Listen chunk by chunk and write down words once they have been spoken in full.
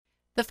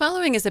The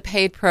following is a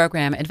paid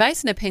program.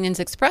 Advice and opinions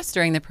expressed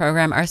during the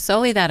program are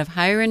solely that of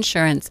Higher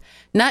Insurance,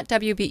 not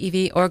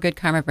WBEV or Good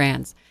Karma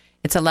Brands.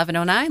 It's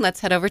 11:09. Let's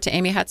head over to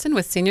Amy Hudson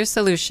with Senior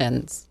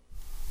Solutions.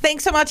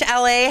 Thanks so much,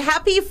 LA.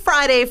 Happy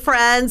Friday,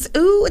 friends.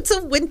 Ooh, it's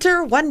a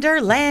winter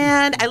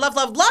wonderland. I love,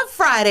 love, love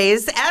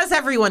Fridays, as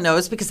everyone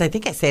knows, because I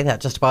think I say that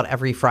just about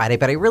every Friday,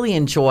 but I really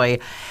enjoy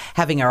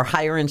having our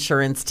Higher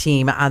Insurance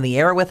team on the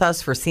air with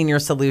us for Senior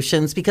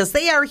Solutions because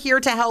they are here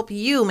to help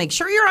you make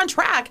sure you're on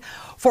track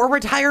for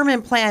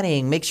retirement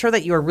planning. Make sure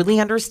that you are really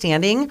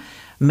understanding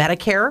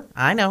Medicare.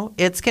 I know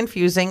it's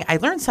confusing. I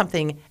learn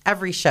something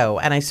every show,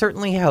 and I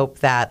certainly hope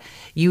that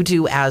you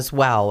do as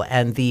well.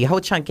 And the Ho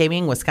Chunk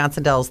Gaming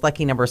Wisconsin Dells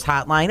Lucky Numbers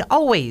hotline,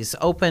 always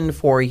open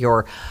for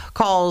your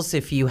calls.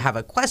 If you have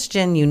a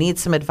question, you need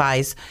some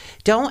advice,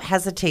 don't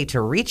hesitate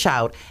to reach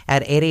out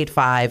at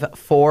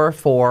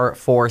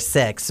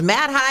 885-4446.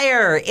 Matt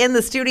Heyer in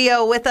the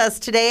studio with us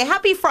today.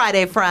 Happy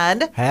Friday,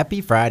 friend.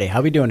 Happy Friday.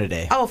 How are we doing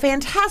today? Oh,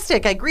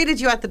 fantastic. I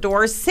greeted you at the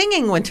door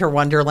singing Winter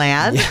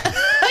Wonderland. Yeah.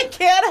 I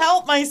can't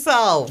help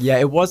myself. Yeah,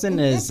 it wasn't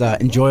as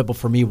enjoyable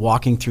for me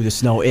walking through the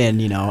snow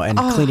and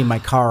cleaning my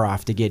car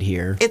off to get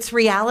here. It's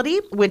reality.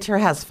 Winter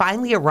has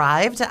finally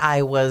arrived.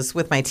 I was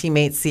with my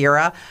teammate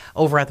Sierra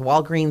over at the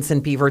Walgreens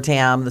in Beaver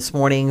Dam this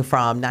morning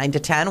from 9 to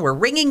 10. We're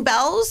ringing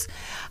bells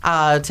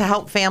to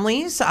help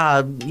families.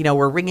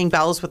 We're ringing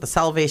bells with the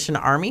Salvation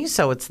Army,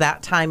 so it's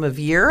that time of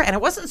year. And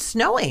it wasn't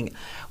snowing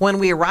when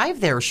we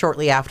arrived there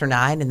shortly after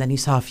 9, and then you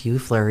saw a few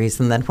flurries,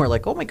 and then we're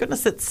like, oh my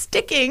goodness, it's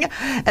sticking.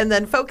 And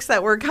then folks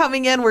that were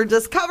coming in were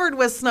just covered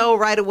with snow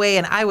right away,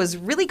 and I was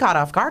really caught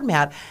off guard,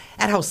 Matt,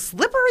 at how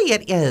slippery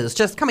it is.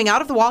 Just coming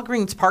out of the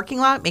Walgreens parking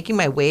lot, making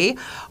my way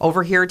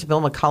over here to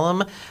Bill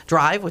McCullum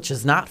Drive, which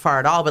is not far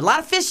at all, but a lot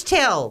of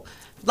fishtailing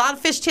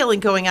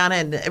going on,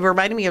 and it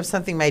reminded me of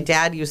something my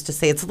dad used to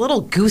say. It's a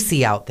little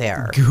goosey out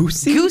there.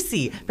 Goosey?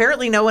 Goosey.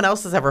 Apparently no one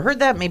else has ever heard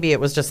that. Maybe it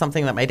was just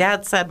something that my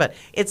dad said, but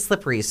it's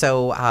slippery.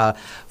 So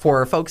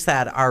for folks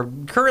that are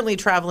currently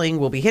traveling,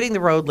 will be hitting the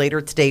road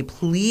later today,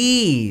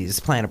 please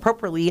plan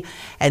appropriately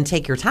and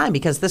take your time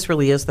because this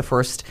really is the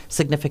first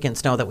significant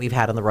snow that we've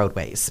had on the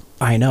roadways.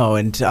 I know,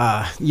 and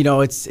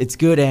it's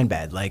good and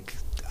bad.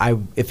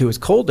 If it was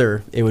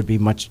colder, it would be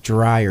much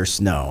drier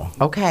snow.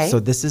 Okay. So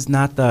this is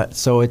not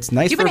so it's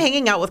nice. You've been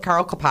hanging out with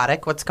Carl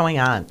Kopatic. What's going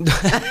on?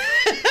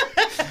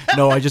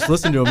 No, I just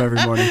listen to him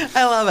every morning.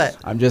 I love it.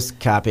 I'm just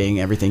copying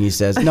everything he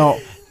says. No,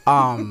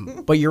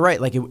 but you're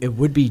right. It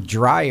would be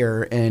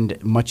drier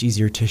and much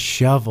easier to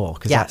shovel.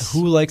 Yes.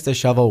 Who likes to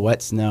shovel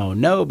wet snow?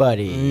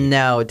 Nobody.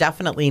 No,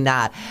 definitely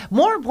not.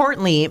 More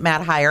importantly,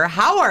 Matt Heyer,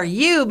 how are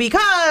you?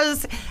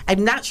 Because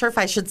I'm not sure if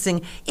I should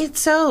sing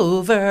 "It's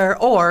Over"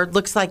 or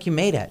 "Looks Like You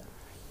Made It."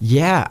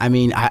 Yeah, I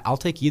mean, I'll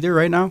take either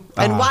right now.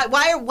 And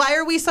why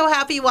are we so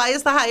happy? Why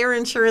is the Higher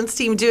Insurance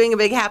team doing a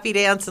big happy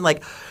dance and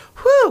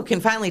whew, can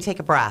finally take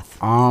a breath?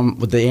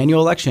 The annual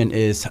election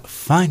is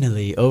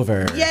finally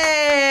over.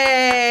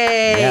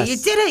 Yay! Yes. You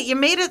did it. You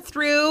made it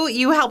through.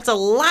 You helped a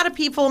lot of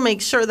people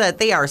make sure that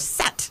they are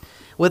set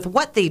with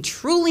what they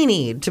truly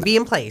need to be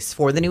in place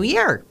for the new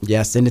year.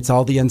 Yes, and it's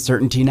all the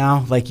uncertainty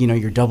now.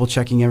 You're double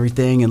checking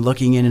everything and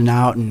looking in and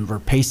out, and we're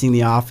pacing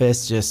the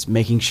office, just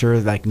making sure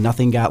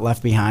nothing got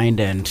left behind.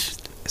 And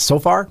so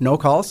far, no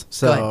calls,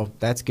 so good.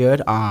 That's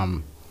good.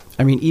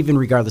 Even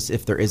regardless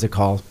if there is a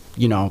call,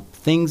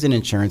 things in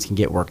insurance can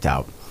get worked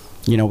out.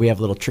 We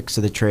have little tricks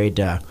of the trade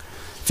to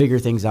figure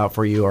things out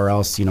for you, or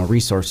else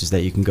resources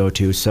that you can go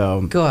to.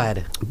 So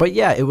good. But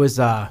yeah, it was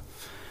a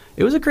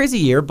crazy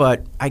year,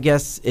 but I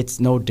guess it's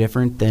no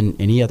different than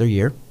any other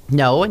year.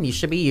 No, and you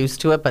should be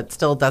used to it, but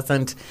still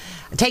doesn't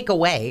take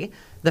away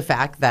the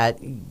fact that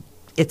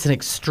it's an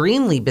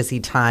extremely busy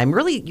time,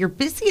 really your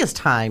busiest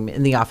time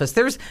in the office.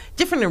 There's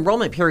different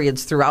enrollment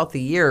periods throughout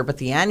the year, but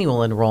the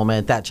annual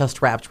enrollment that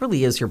just wrapped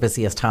really is your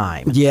busiest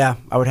time. Yeah,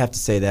 I would have to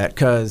say that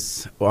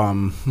because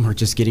we're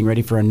just getting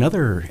ready for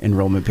another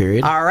enrollment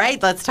period. All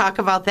right, let's talk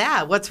about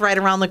that. What's right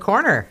around the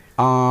corner?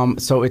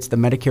 So it's the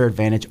Medicare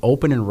Advantage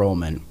open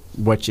enrollment,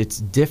 which it's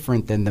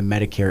different than the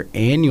Medicare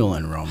annual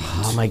enrollment.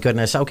 Oh, my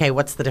goodness. Okay,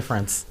 what's the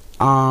difference?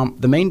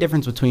 The main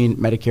difference between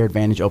Medicare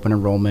Advantage open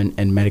enrollment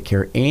and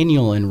Medicare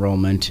annual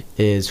enrollment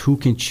is who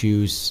can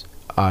choose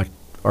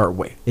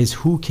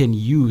who can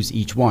use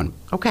each one.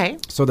 Okay.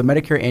 So the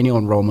Medicare annual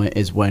enrollment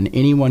is when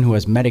anyone who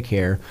has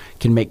Medicare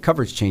can make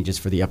coverage changes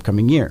for the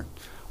upcoming year,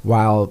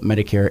 while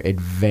Medicare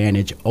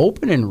Advantage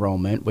open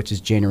enrollment, which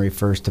is January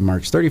 1st to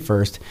March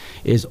 31st,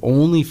 is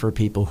only for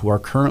people who are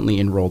currently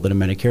enrolled in a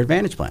Medicare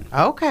Advantage plan.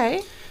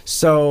 Okay.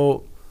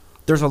 So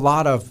there's a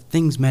lot of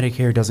things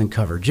Medicare doesn't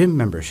cover. Gym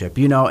membership,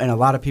 and a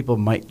lot of people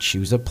might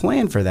choose a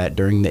plan for that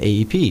during the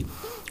AEP.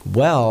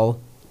 Well,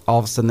 all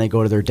of a sudden they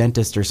go to their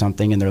dentist or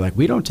something and they're like,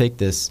 we don't take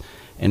this.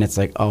 And it's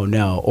like, oh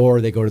no.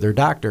 Or they go to their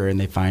doctor and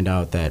they find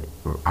out that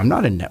I'm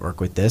not in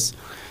network with this.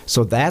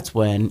 So that's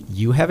when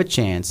you have a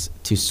chance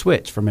to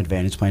switch from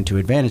Advantage Plan to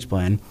Advantage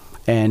Plan.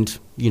 And,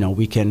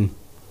 we can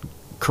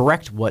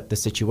correct what the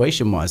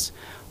situation was.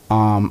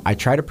 I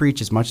try to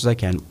preach as much as I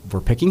can.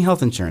 We're picking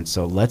health insurance,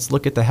 so let's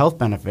look at the health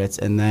benefits,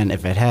 and then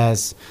if it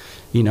has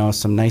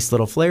some nice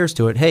little flares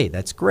to it, hey,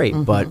 that's great.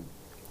 But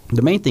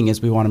the main thing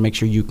is we want to make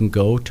sure you can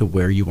go to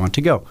where you want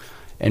to go.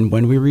 And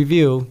when we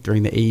review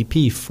during the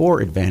AEP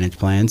for Advantage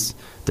plans,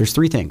 there's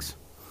 3 things.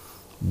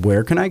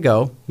 Where can I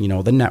go?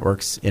 The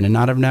networks, in and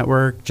out of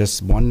network,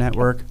 just one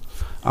network.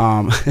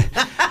 I'm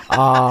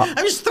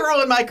just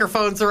throwing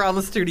microphones around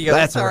the studio.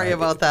 That's Sorry all right.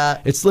 about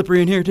that. It's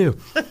slippery in here, too.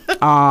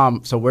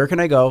 So where can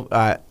I go?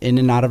 In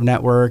and out of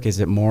network, is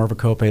it more of a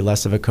copay,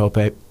 less of a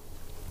copay?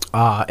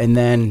 And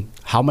then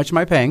how much am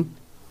I paying?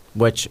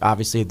 Which,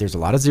 obviously, there's a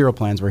lot of zero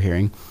plans we're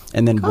hearing.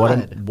 And then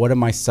what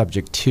am I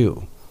subject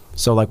to?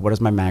 So, what is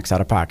my max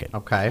out of pocket?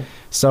 Okay.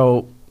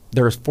 So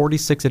there's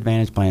 46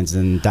 Advantage plans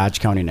in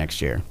Dodge County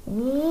next year.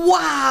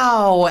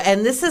 Wow.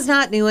 And this is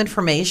not new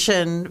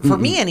information for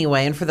me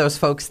anyway, and for those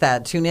folks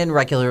that tune in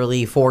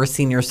regularly for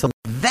Senior Solutions.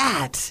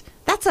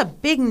 That's a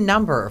big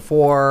number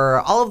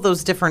for all of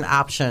those different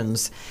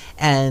options.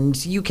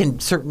 And you can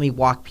certainly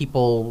walk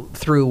people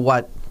through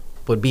what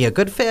would be a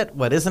good fit,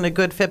 what isn't a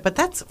good fit, but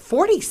that's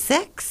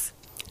 46.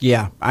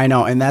 Yeah, I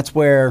know. And that's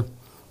where,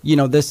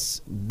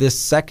 this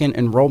second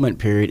enrollment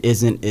period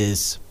isn't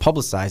as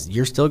publicized.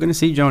 You're still going to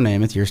see Joe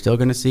Namath. You're still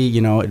going to see,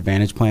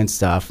 Advantage plan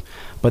stuff.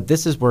 But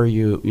this is where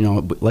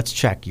let's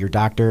check. Your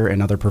doctor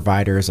and other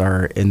providers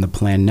are in the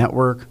plan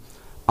network.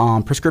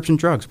 Prescription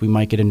drugs. We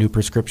might get a new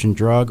prescription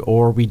drug,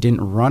 or we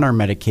didn't run our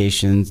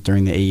medications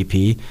during the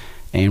AEP,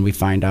 and we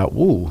find out,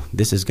 ooh,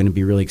 this is going to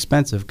be really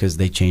expensive because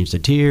they changed the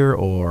tier,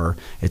 or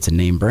it's a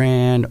name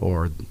brand,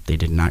 or they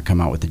did not come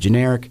out with the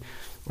generic,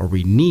 or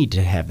we need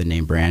to have the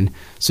name brand.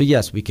 So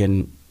yes, we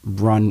can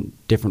run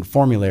different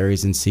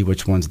formularies and see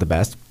which one's the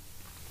best.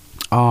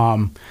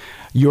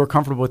 You're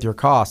comfortable with your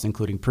costs,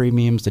 including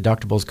premiums,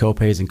 deductibles,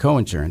 copays, and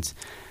coinsurance.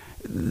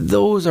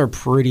 Those are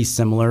pretty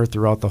similar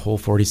throughout the whole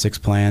 46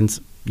 plans.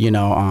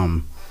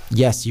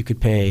 Yes, you could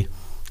pay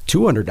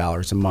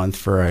 $200 a month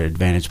for an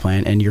Advantage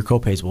plan, and your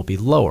copays will be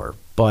lower.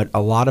 But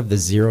a lot of the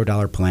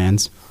 $0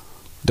 plans,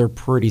 they're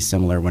pretty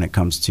similar when it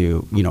comes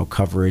to,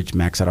 coverage,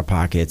 max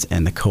out-of-pockets,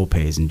 and the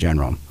copays in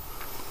general.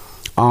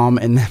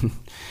 And then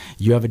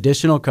you have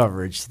additional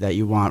coverage that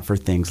you want for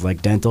things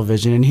like dental,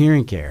 vision, and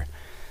hearing care.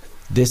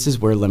 This is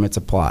where limits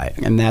apply.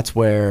 And that's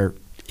where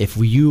if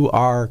you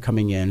are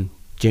coming in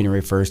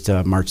January 1st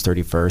to March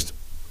 31st,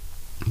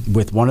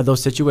 with one of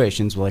those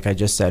situations, like I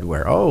just said,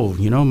 where,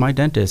 my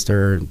dentist,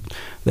 or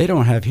they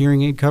don't have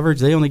hearing aid coverage,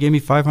 they only gave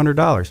me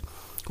 $500.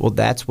 Well,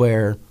 that's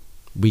where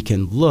we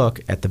can look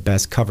at the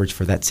best coverage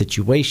for that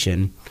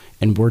situation,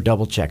 and we're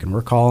double checking.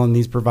 We're calling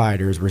these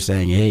providers. We're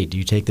saying, hey, do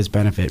you take this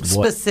benefit?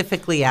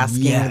 Specifically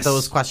asking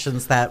those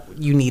questions that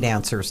you need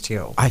answers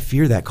to. I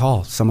fear that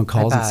call. Someone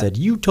calls and said,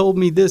 you told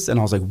me this. And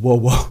I was like,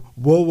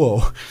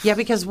 whoa. Yeah,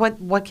 because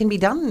what can be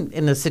done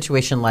in a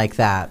situation like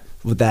that?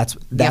 Well, that's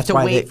you have to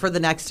wait for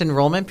the next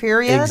enrollment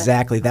period?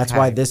 Exactly. That's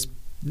why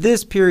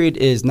this period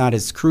is not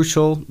as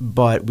crucial,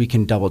 but we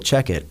can double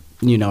check it.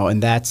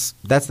 And that's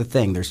the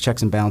thing. There's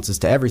checks and balances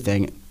to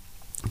everything.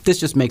 This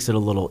just makes it a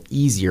little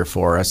easier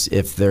for us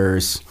if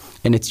there's,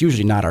 and it's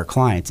usually not our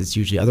clients. It's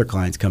usually other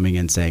clients coming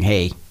in saying,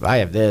 hey, I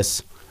have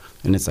this.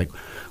 And it's like,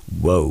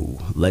 whoa,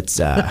 let's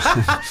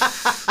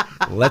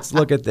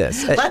look at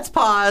this. Let's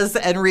pause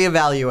and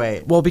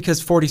reevaluate. Well,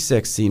 because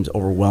 46 seems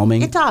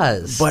overwhelming. It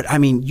does. But,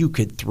 you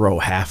could throw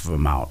half of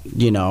them out,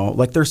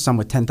 there's some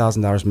with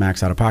 $10,000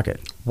 max out of pocket.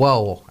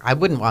 Whoa, I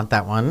wouldn't want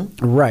that one.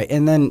 Right.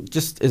 And then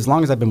just as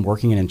long as I've been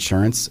working in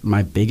insurance,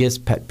 my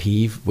biggest pet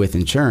peeve with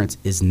insurance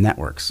is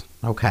networks.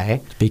 Okay.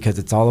 Because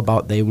it's all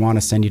about they want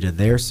to send you to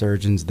their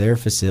surgeons, their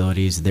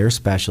facilities, their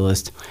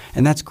specialists.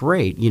 And that's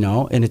great,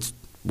 and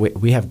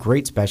we have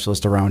great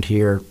specialists around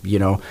here,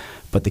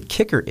 but the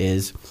kicker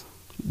is,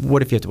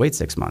 what if you have to wait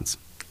 6 months?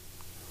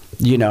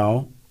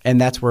 And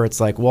that's where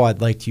it's like, well,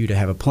 I'd like you to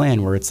have a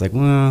plan where it's like,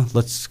 well,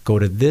 let's go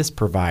to this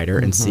provider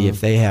and see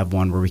if they have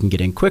one where we can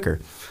get in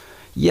quicker.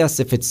 Yes,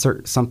 if it's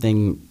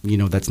something,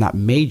 that's not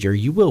major,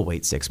 you will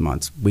wait 6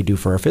 months. We do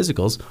for our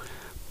physicals.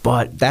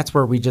 But that's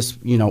where we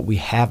just, we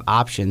have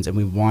options and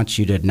we want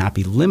you to not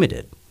be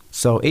limited.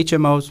 So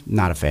HMOs,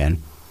 not a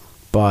fan.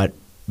 But,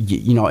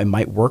 it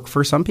might work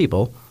for some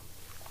people.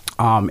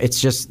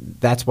 It's just,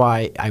 that's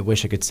why I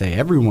wish I could say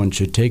everyone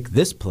should take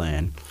this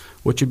plan,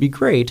 which would be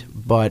great,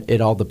 but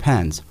it all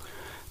depends.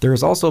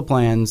 There's also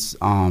plans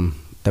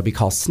that we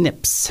call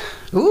SNPs.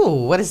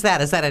 Ooh, what is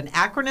that? Is that an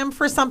acronym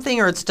for something,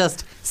 or it's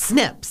just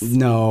SNPs?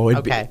 No,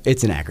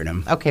 it's an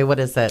acronym. Okay, what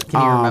is it?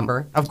 Can you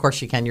remember? Of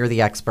course you can. You're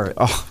the expert.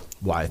 Oh,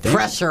 why?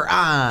 Pressure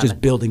on. Just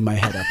building my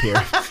head up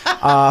here.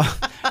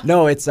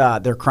 No, it's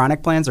they're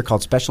chronic plans. They're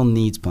called special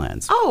needs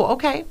plans. Oh,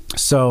 okay.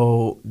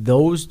 So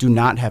those do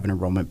not have an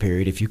enrollment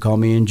period. If you call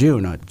me in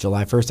June,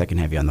 July 1st, I can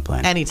have you on the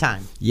plan.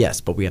 Anytime. Yes,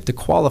 but we have to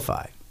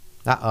qualify.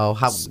 Uh-oh.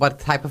 What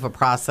type of a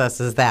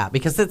process is that?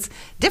 Because it's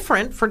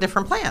different for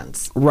different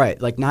plans. Right.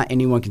 Like, not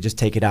anyone can just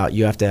take it out.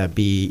 You have to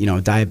be,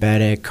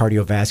 diabetic,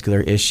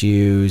 cardiovascular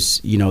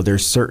issues.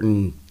 There's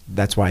certain,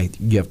 that's why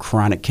you have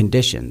chronic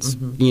conditions,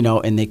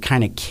 and they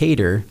kind of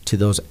cater to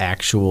those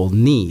actual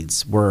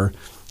needs where,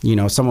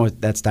 someone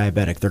that's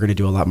diabetic, they're going to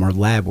do a lot more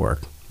lab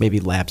work. maybe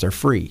labs are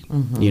free,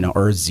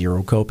 or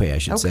zero copay, I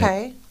should say.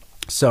 Okay.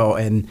 So,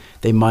 and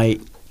they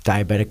might,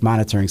 diabetic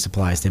monitoring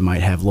supplies, they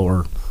might have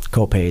lower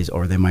copays,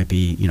 or they might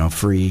be,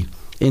 free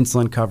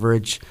insulin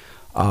coverage.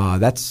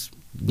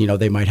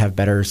 They might have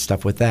better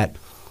stuff with that.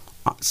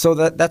 So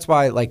that's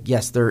why,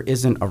 yes, there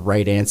isn't a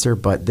right answer,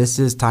 but this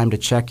is time to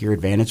check your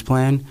Advantage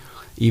plan,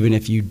 even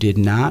if you did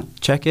not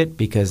check it,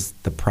 because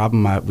the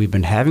problem we've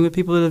been having with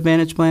people with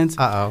Advantage plans,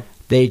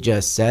 they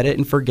just set it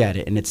and forget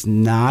it, and it's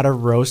not a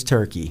roast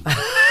turkey.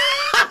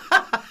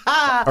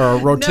 Or a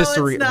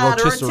rotisserie. No,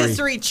 it's not. A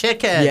rotisserie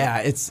chicken. Yeah,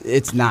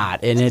 it's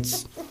not. And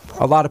it's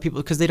a lot of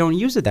people, because they don't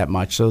use it that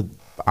much. So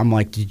I'm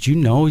like, did you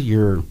know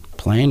your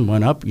plan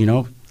went up,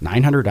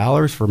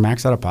 $900 for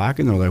max out of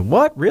pocket? And they're like,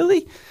 what,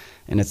 really?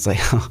 And it's like,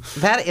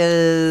 that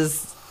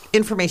is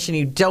information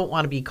you don't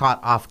want to be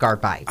caught off guard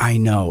by. I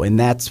know. And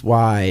that's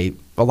why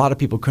a lot of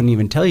people couldn't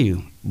even tell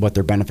you what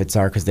their benefits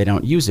are because they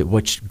don't use it,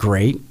 which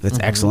great. That's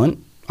excellent.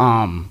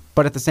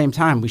 But at the same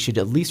time, we should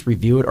at least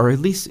review it, or at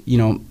least,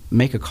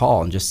 make a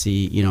call and just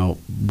see,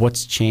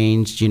 what's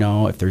changed,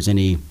 if there's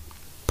any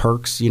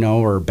perks,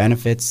 or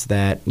benefits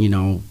that,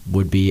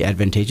 would be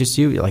advantageous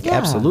to you.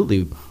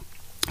 Absolutely.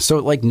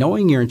 So,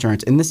 knowing your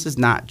insurance, and this is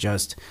not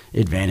just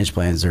Advantage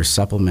plans or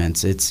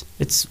supplements, it's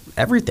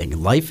everything.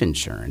 Life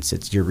insurance,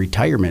 it's your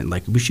retirement.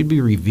 We should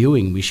be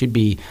reviewing, we should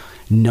be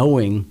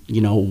knowing,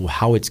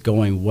 how it's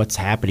going, what's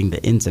happening,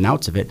 the ins and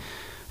outs of it.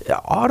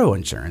 Auto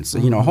insurance,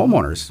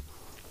 homeowners.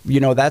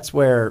 That's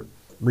where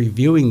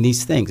reviewing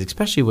these things,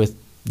 especially with,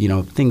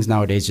 things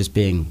nowadays just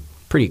being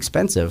pretty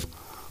expensive.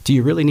 Do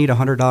you really need a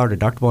 $100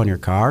 deductible on your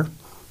car?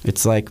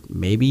 It's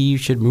maybe you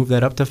should move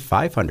that up to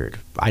 $500.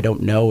 I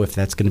don't know if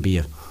that's going to be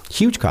a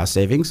huge cost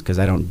savings because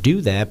I don't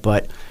do that,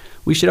 but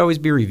we should always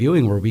be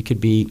reviewing where we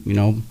could be,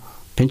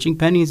 pinching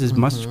pennies as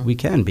much as we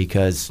can,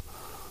 because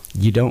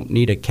you don't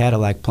need a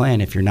Cadillac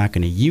plan if you're not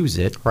going to use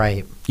it.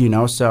 Right.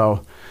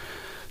 So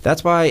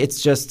that's why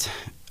it's just,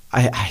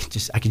 I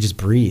can just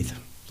breathe.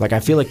 I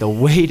feel like the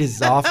weight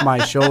is off my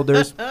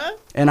shoulders.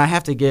 And I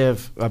have to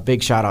give a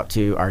big shout out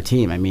to our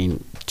team. I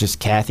mean, just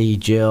Kathy,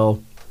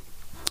 Jill,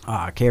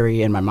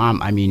 Carrie, and my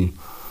mom. I mean,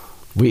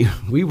 we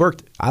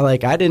worked.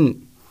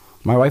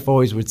 My wife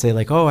always would say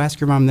ask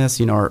your mom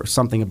this, or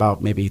something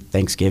about maybe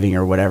Thanksgiving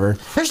or whatever.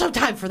 There's no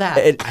time for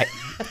that.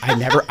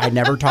 I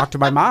never talked to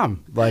my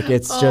mom.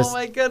 It's just. Oh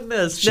my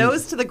goodness.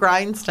 Nose to the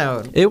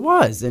grindstone. It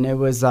was. And it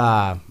was,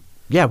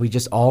 we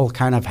just all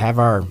kind of have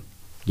our,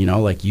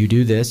 you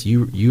do this,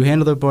 you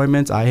handle the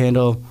appointments, I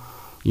handle,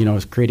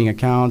 creating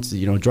accounts,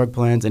 drug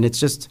plans, and it's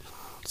just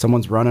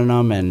someone's running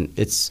them, and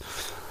it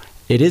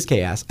is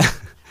chaos.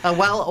 A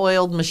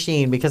well-oiled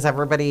machine, because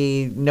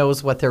everybody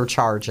knows what their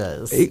charge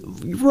is.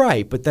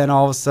 Right, but then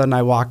all of a sudden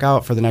I walk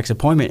out for the next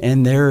appointment,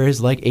 and there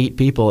is 8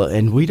 people,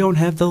 and we don't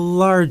have the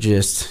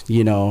largest,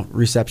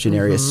 reception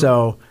area.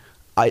 So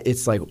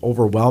it's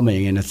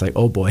overwhelming, and it's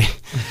oh boy,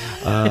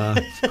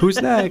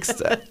 who's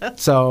next?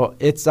 So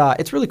it's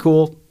really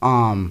cool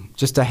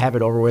just to have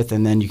it over with,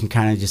 and then you can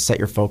kind of just set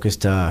your focus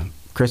to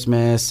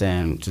Christmas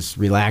and just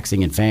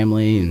relaxing and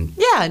family, and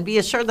and be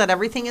assured that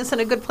everything is in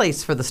a good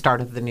place for the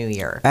start of the new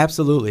year.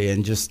 Absolutely.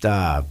 And just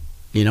here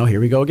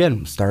we go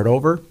again, start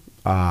over,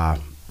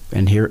 and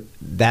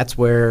that's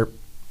where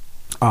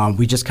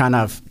we just kind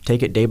of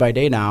take it day by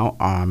day now.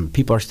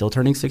 People are still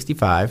turning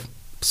 65,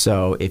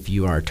 so if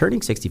you are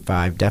turning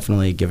 65,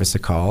 definitely give us a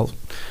call.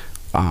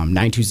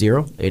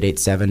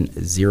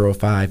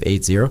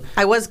 920-887-0580.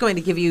 I was going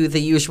to give you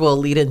the usual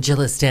lead-in.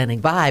 Jill is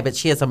standing by, but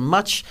she has a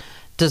much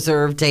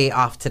deserved day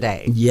off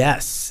today.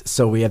 Yes.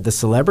 So we have the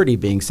celebrity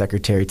being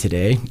secretary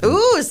today.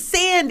 Ooh,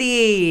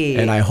 Sandy.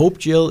 And I hope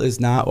Jill is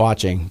not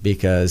watching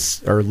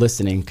or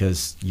listening,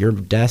 because your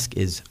desk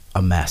is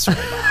a mess right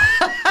now.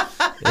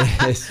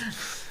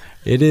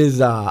 It is.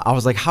 I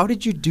was like, how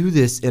did you do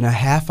this in a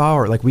half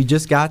hour? We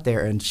just got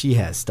there, and she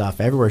has stuff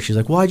everywhere. She's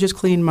like, well, I just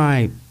cleaned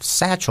my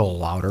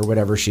satchel out, or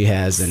whatever she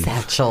has. And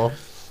satchel.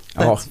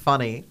 That's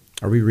funny.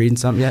 Are we reading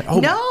something yet? Oh,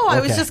 no, okay.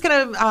 I was just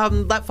going to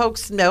let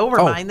folks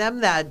remind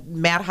them that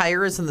Matt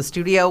Heyer is in the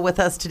studio with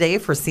us today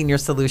for Senior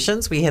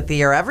Solutions. We hit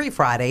the air every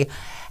Friday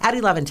at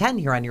 11:10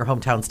 here on your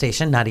hometown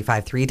station,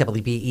 95.3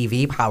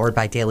 WBEV, powered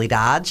by Daily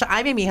Dodge.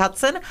 I'm Amy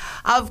Hudson.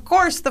 Of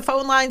course, the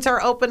phone lines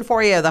are open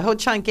for you. The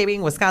Ho-Chunk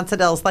Gaming Wisconsin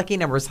Dells Lucky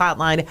Numbers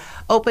hotline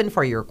open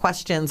for your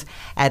questions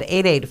at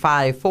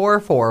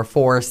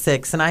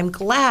 885-4446. And I'm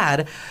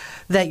glad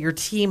that your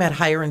team at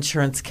Heyer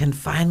Insurance can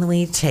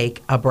finally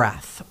take a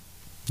breath.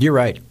 You're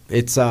right.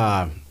 It's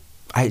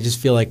I just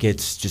feel like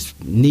it's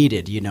just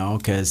needed,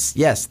 because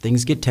yes,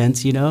 things get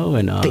tense,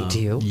 and they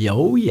do.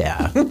 Oh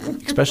yeah,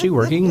 especially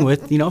working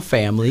with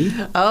family.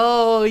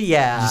 Oh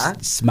yeah,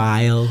 just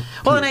smile.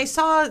 Well, and I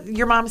saw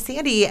your mom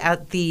Sandy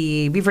at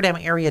the Beaver Dam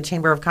Area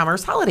Chamber of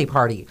Commerce holiday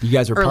party. You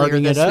guys were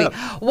partying it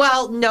up.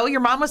 Well, no,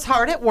 your mom was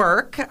hard at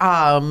work.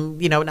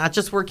 Not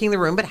just working the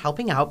room, but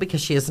helping out,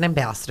 because she is an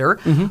ambassador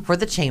for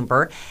the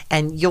chamber.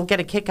 And you'll get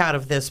a kick out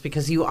of this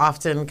because you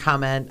often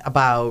comment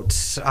about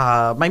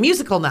my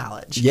musical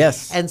knowledge. Yes.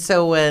 Yes. And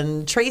so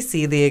when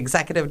Tracy, the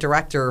executive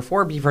director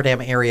for Beaver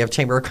Dam Area of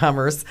Chamber of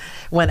Commerce,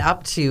 went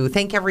up to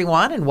thank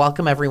everyone and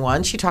welcome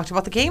everyone, she talked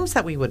about the games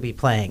that we would be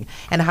playing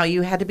and how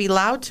you had to be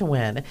loud to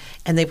win.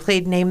 And they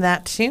played Name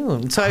That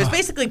Tune. So I was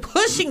basically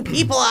pushing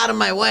people out of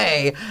my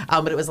way.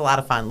 But it was a lot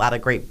of fun, a lot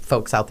of great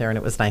folks out there, and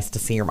it was nice to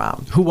see your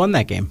mom. Who won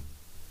that game?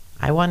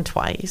 I won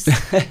twice.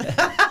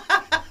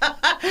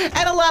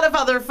 And a lot of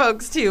other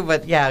folks, too.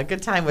 But, yeah, a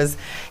good time was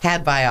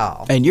had by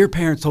all. And your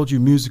parents told you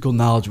musical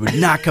knowledge would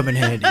not come in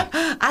handy.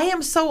 I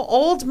am so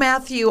old,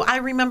 Matthew. I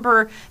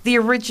remember the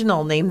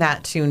original Name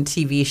That Tune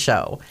TV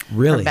show.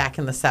 Really? From back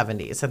in the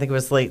 70s. I think it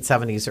was late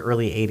 70s,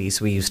 early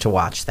 80s. We used to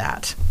watch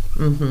that.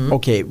 Mm-hmm.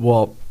 Okay,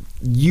 well,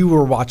 you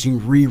were watching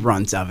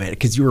reruns of it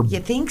because you were... You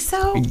think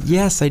so?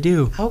 Yes, I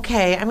do.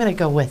 Okay, I'm going to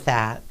go with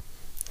that.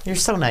 You're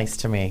so nice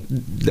to me.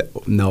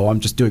 No, I'm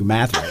just doing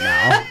math right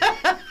now.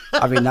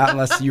 I mean, not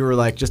unless you were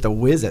like just a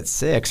whiz at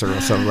 6 or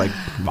something like,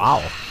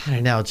 wow. I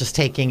know, just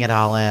taking it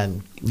all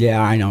in.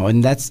 Yeah, I know.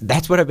 And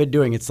that's what I've been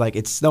doing. It's like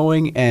it's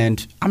snowing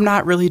and I'm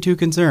not really too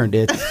concerned.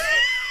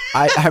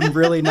 I'm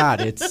really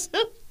not. It's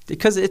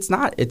because it's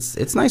not.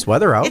 It's nice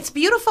weather out. It's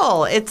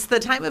beautiful. It's the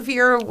time of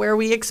year where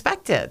we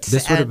expect it.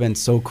 This would have been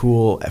so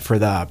cool for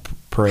the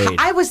parade.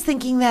 I was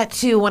thinking that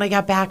too when I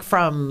got back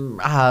from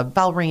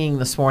bell ringing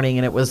this morning,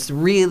 and it was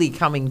really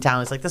coming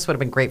down. It's like this would have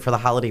been great for the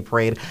holiday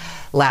parade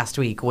last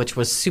week, which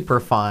was super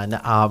fun.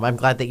 I'm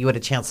glad that you had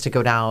a chance to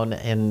go down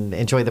and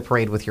enjoy the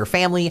parade with your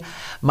family.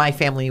 My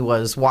family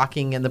was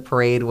walking in the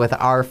parade with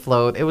our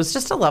float. It was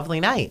just a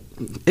lovely night.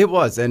 It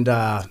was, and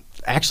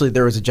actually,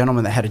 there was a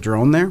gentleman that had a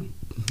drone there.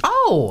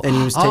 Oh, and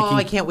he was taking,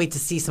 I can't wait to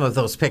see some of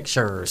those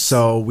pictures.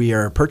 So we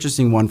are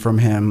purchasing one from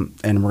him,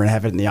 and we're going to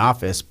have it in the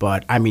office.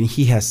 But, I mean,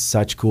 he has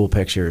such cool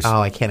pictures.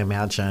 Oh, I can't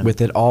imagine.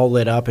 With it all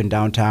lit up in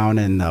downtown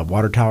and the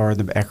water tower in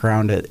the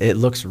background, it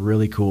looks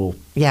really cool.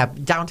 Yeah,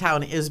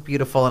 downtown is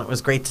beautiful, and it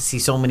was great to see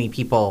so many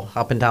people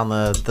up and down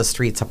the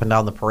streets, up and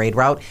down the parade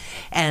route.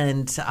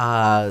 And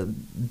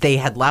they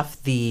had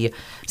left the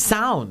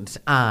sound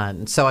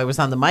on, so I was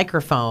on the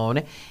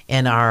microphone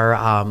in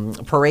our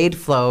parade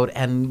float,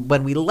 and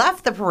when we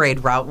left the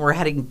parade route and we're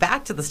heading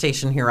back to the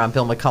station here on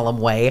Bill McCullum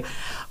Way,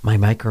 my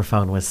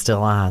microphone was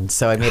still on.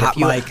 So I made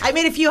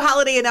a few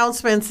holiday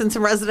announcements in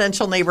some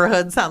residential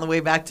neighborhoods on the way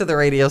back to the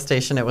radio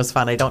station. It was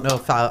fun. I don't know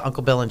if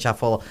Uncle Bill and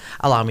Jeff will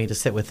allow me to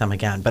sit with them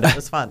again, but it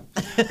was fun.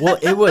 Well,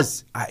 it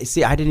was. I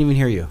didn't even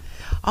hear you.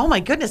 Oh,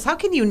 my goodness. How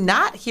can you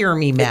not hear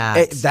me,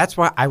 Matt? That's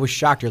why I was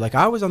shocked. You're like,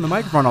 I was on the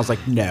microphone. I was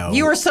like, no.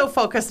 You were so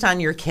focused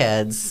on your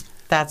kids.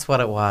 That's what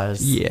it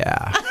was.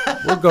 Yeah.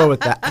 We'll go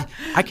with that.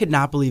 I could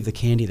not believe the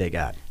candy they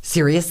got.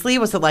 Seriously?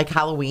 Was it like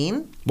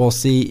Halloween? Well,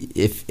 see,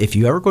 if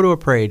you ever go to a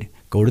parade,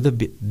 go to the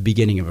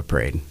beginning of a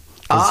parade.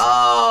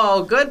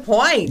 Oh, good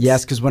point.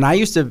 Yes, because when I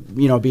used to,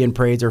 be in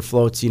parades or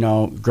floats,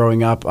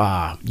 growing up,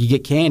 you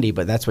get candy,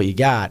 but that's what you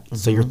got. Mm-hmm.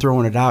 So you're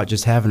throwing it out,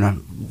 just having a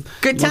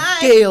good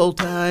time, gale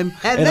time,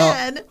 and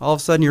then all of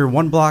a sudden you're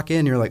one block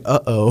in, you're like,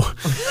 uh-oh,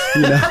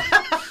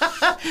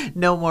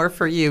 No more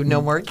for you.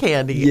 No more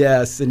candy.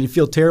 Yes, and you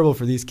feel terrible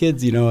for these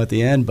kids, at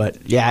the end. But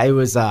yeah, it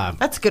was.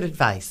 That's good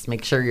advice.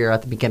 Make sure you're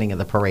at the beginning of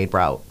the parade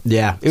route.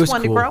 Yeah, it was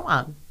one cool. to grow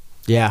on.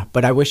 Yeah,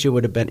 but I wish it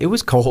would have been. It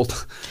was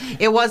cold.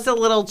 It was a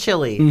little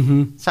chilly.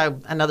 Mm-hmm. So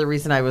another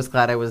reason I was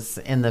glad I was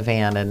in the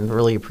van and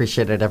really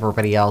appreciated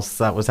everybody else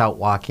that was out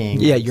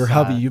walking. Yeah, your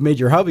hubby. You made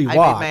your hubby walk.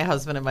 I made my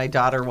husband and my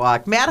daughter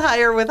walk. Matt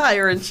Heyer with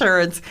Heyer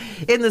Insurance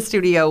in the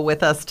studio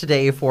with us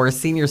today for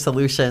Senior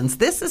Solutions.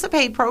 This is a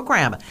paid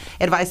program.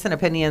 Advice and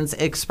opinions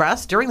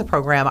expressed during the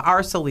program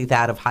are solely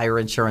that of Heyer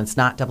Insurance,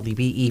 not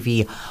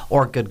WBEV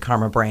or Good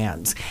Karma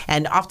Brands.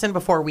 And often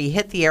before we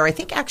hit the air, I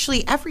think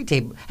actually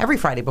every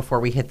Friday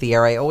before we hit the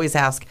air, I always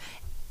ask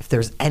if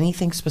there's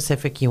anything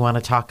specific you want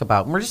to talk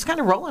about. And we're just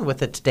kind of rolling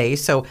with it today.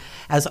 So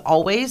as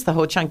always, the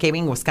Ho Chunk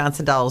Gaming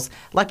Wisconsin Dells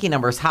Lucky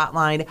Numbers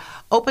hotline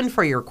open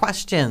for your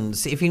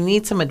questions. If you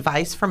need some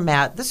advice from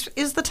Matt, this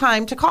is the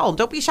time to call.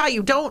 Don't be shy.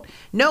 You don't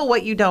know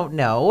what you don't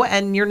know,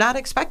 and you're not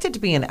expected to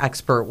be an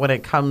expert when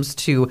it comes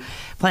to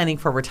planning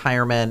for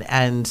retirement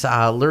and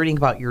learning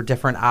about your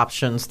different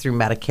options through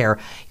Medicare.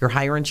 Your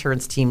Heyer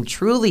Insurance team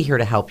truly here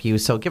to help you.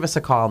 So give us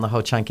a call on the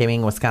Ho Chunk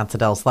Gaming Wisconsin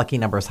Dells Lucky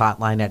Numbers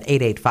hotline at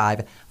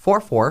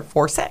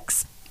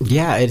 885-4446.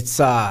 Yeah, it's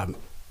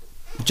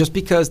just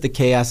because the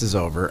chaos is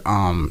over,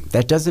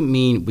 that doesn't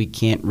mean we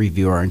can't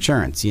review our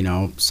insurance.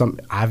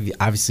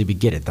 Obviously we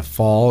get it. The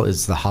fall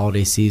is the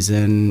holiday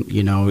season,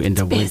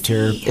 into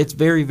winter. It's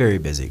very, very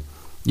busy,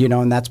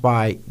 and that's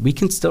why we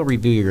can still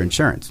review your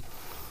insurance.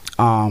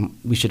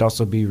 We should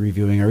also be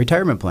reviewing our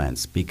retirement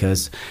plans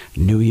because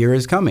New Year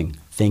is coming.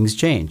 Things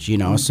change,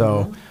 Mm-hmm.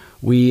 So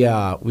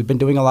we've been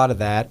doing a lot of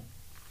that.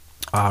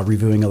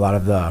 Reviewing a lot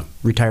of the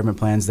retirement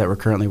plans that we're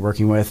currently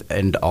working with.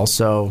 And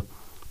also,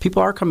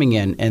 people are coming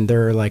in and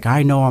they're like,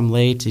 I know I'm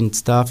late and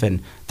stuff.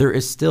 And there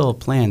is still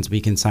plans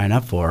we can sign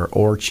up for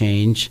or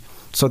change.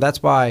 So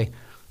that's why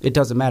it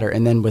doesn't matter.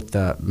 And then with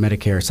the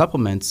Medicare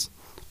supplements,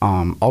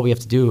 all we have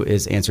to do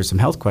is answer some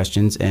health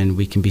questions and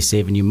we can be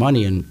saving you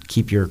money and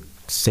keep your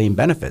same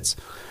benefits.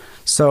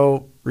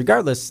 So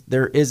regardless,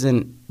 there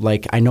isn't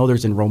I know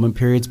there's enrollment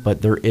periods,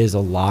 but there is a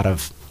lot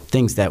of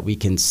things that we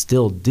can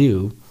still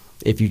do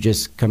if you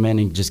just come in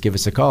and just give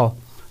us a call.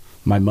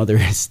 My mother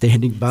is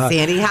standing by.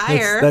 Sandy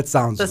Heyer. That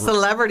sounds the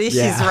celebrity.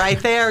 Yeah. She's right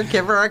there.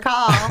 Give her a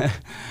call.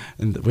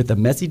 And with a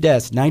messy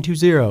desk,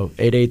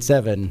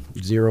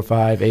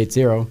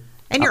 920-887-0580.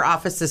 And your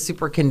office is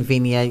super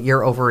convenient.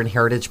 You're over in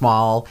Heritage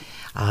Mall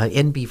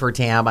in Beaver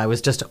Dam. I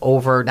was just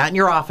over, not in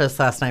your office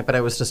last night, but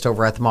I was just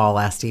over at the mall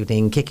last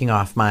evening kicking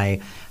off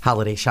my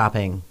holiday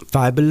shopping.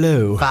 Five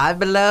Below. Five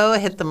Below,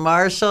 hit the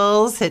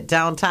Marshalls, hit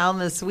downtown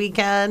this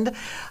weekend.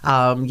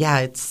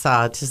 It's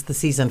just the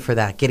season for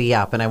that. Giddy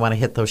up, and I want to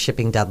hit those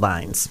shipping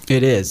deadlines.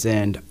 It is.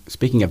 And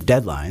speaking of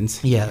deadlines,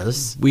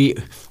 Yes. we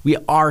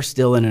are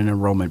still in an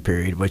enrollment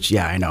period, which,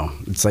 I know.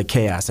 It's like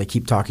chaos. I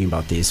keep talking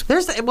about these.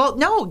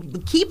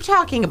 Keep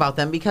talking about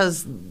them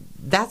because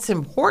that's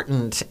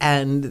important.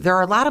 And there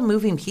are a lot of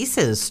moving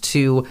pieces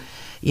to,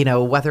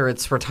 whether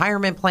it's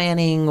retirement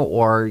planning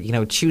or,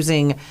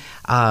 choosing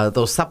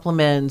those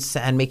supplements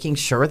and making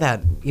sure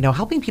that,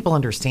 helping people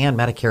understand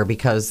Medicare,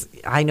 because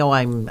I know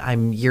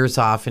I'm years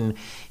off, and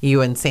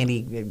you and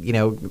Sandy,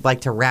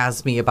 like to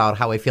razz me about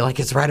how I feel like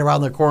it's right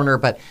around the corner,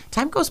 but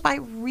time goes by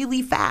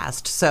really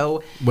fast.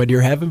 So when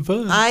you're having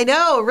fun. I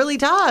know, it really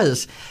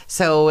does.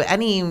 So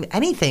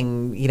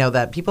anything,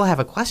 that people have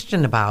a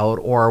question about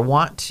or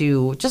want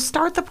to just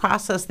start the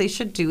process, they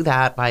should do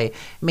that by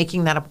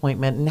making that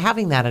appointment and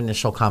having that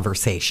initial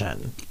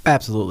conversation.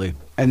 Absolutely.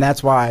 And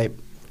that's why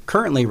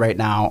currently right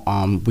now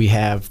we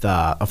have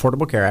the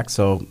Affordable Care Act,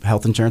 so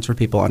health insurance for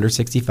people under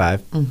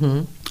 65.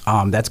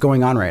 Mm-hmm. That's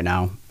going on right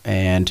now.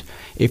 And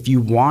if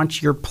you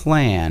want your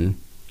plan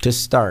to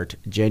start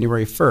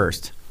January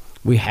 1st,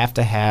 we have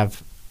to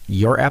have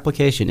your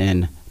application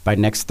in by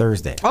next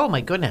Thursday. Oh,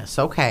 my goodness.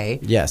 Okay.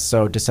 Yes,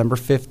 so December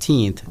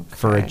 15th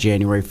for a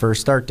January 1st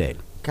start date.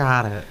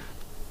 Got it.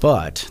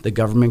 But the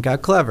government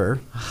got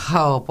clever.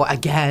 Oh, boy.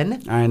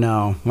 Again? I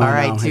know. All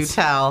right, do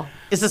tell.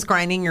 Is this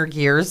grinding your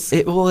gears?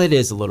 It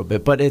is a little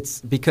bit, but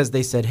it's because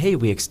they said, hey,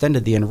 we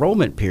extended the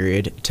enrollment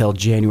period till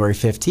January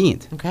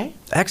 15th. Okay.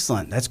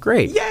 Excellent. That's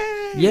great.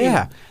 Yay!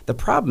 Yeah. The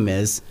problem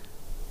is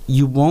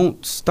you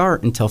won't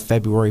start until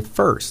February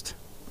 1st.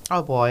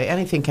 Oh, boy.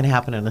 Anything can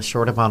happen in a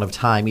short amount of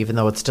time, even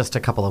though it's just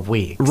a couple of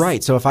weeks.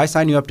 Right. So if I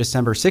sign you up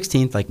December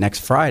 16th, like next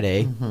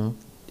Friday,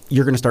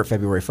 you're going to start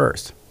February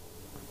 1st.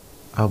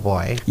 Oh,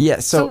 boy. Yeah.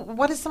 So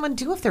what does someone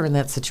do if they're in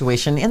that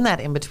situation, in that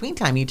in-between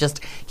time? You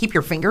just keep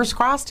your fingers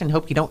crossed and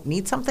hope you don't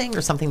need something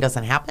or something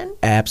doesn't happen?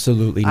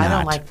 Absolutely not. I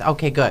don't like that.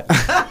 Okay, good.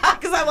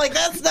 Because I'm like,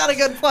 that's not a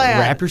good plan.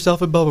 Wrap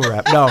yourself in bubble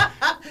wrap. No.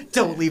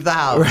 Don't leave the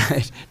house.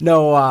 Right.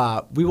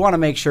 No, we want to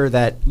make sure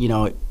that,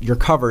 you're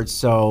covered.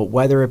 So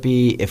whether it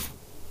be if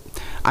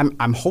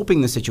I'm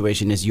hoping the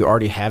situation is you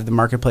already have the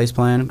marketplace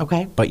plan.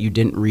 Okay. But you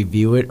didn't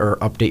review it or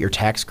update your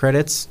tax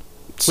credits.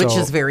 Which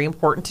is very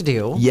important to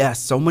do. Yes.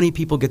 So many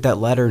people get that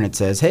letter and it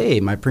says, hey,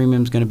 my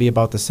premium's going to be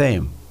about the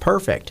same.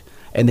 Perfect.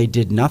 And they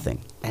did nothing.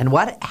 And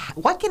what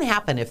can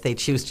happen if they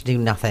choose to do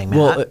nothing, Matt?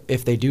 Well,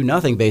 if they do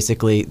nothing,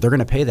 basically, they're going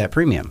to pay that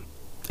premium.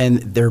 And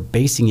they're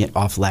basing it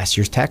off last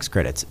year's tax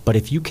credits. But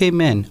if you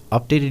came in,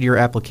 updated your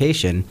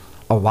application,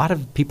 a lot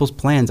of people's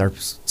plans are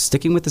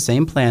sticking with the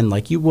same plan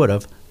like you would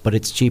have, but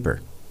it's cheaper.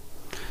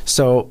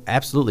 So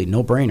absolutely,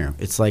 no brainer.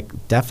 It's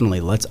like,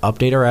 definitely, let's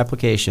update our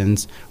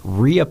applications,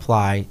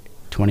 reapply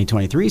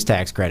 2023's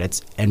tax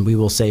credits, and we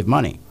will save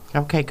money.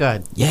 Okay,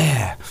 good.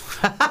 Yeah.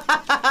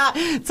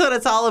 That's what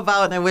it's all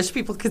about. And I wish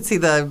people could see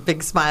the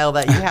big smile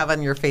that you have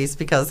on your face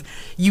because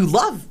you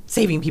love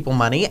saving people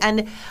money.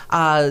 And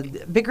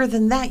bigger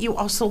than that, you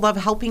also love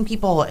helping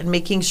people and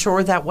making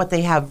sure that what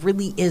they have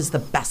really is the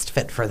best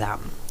fit for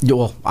them.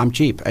 Well, I'm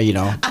cheap, I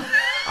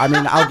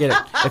mean, I'll get it.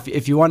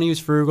 If you want to use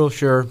Frugal,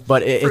 sure.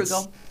 But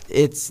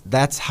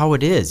that's how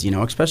it is,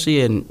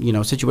 especially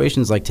in,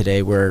 situations like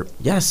today where,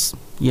 yes,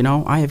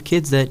 I have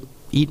kids that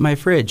eat my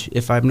fridge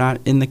if I'm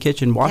not in the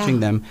kitchen watching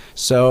them.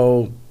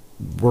 So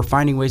we're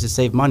finding ways to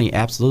save money.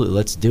 Absolutely.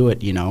 Let's do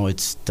it.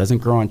 It doesn't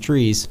grow on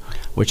trees,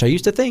 which I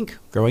used to think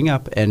growing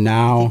up. And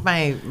now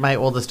my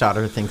oldest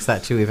daughter thinks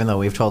that too, even though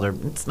we've told her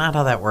it's not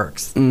how that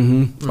works.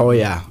 Mm-hmm. Mm-hmm. Oh,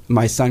 yeah.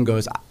 My son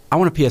goes, I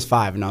want a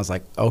PS5. And I was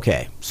like,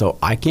 okay, so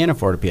I can't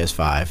afford a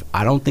PS5.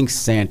 I don't think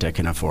Santa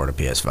can afford a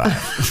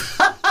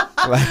PS5.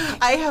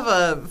 I have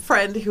a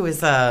friend who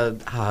is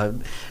a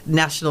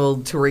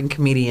national touring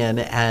comedian,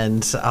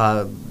 and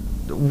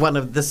one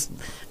of this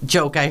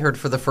joke I heard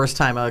for the first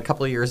time a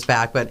couple of years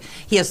back, but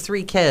he has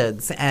 3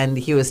 kids, and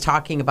he was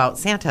talking about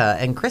Santa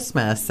and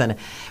Christmas, and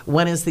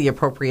when is the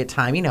appropriate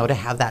time, to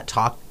have that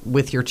talk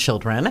with your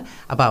children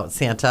about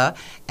Santa,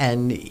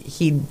 and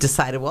he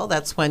decided, well,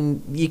 that's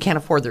when you can't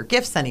afford their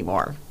gifts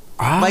anymore.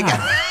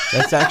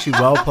 That's actually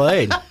well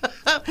played.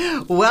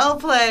 Well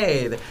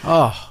played.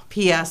 Oh.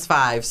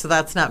 PS5. So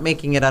that's not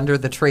making it under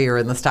the tree or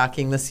in the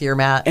stocking this year,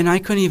 Matt. And I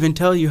couldn't even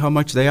tell you how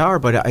much they are,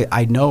 but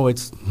I know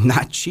it's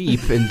not cheap.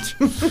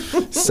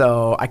 And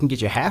so I can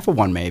get you half of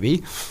one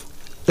maybe.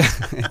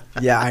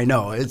 Yeah, I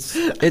know.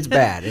 It's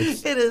bad.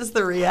 It is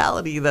the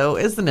reality, though,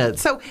 isn't it?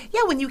 So,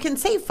 yeah, when you can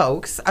save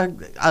folks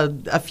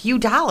a few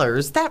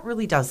dollars, that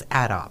really does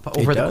add up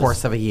over the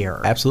course of a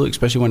year. Absolutely,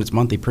 especially when it's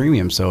monthly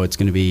premium, so it's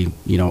going to be,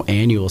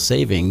 annual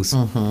savings.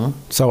 Mm-hmm.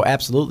 So,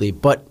 absolutely.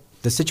 But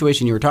the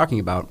situation you were talking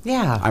about,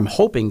 I'm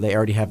hoping they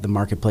already have the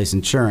marketplace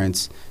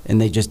insurance and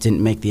they just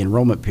didn't make the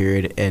enrollment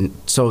period. And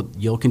so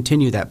you'll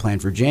continue that plan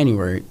for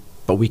January,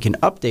 but we can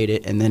update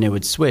it and then it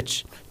would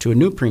switch to a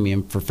new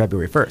premium for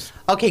February 1st.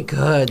 Okay,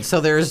 good.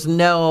 So there's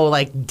no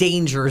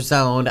danger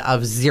zone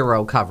of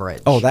zero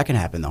coverage. Oh, that can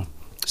happen though.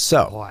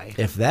 So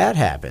if that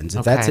happens,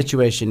 if that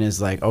situation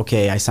is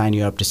okay, I sign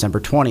you up December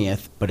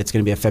 20th, but it's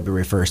going to be a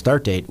February 1st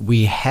start date,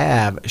 we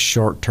have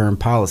short-term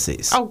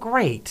policies. Oh,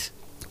 great.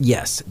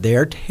 Yes,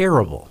 they're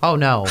terrible. Oh,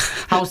 no.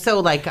 How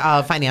so?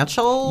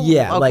 Financial?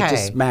 Yeah,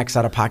 just max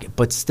out of pocket.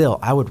 But still,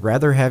 I would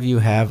rather have you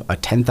have a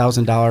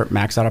 $10,000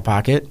 max out of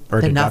pocket or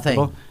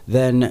deductible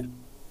than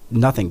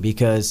nothing,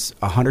 because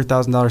a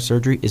 $100,000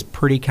 surgery is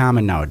pretty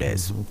common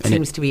nowadays.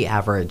 Seems to be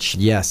average.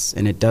 Yes,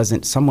 and it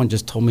doesn't. Someone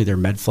just told me their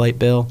med flight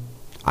bill.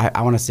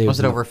 I want to say was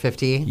it over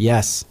 50?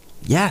 Yes.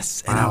 Wow.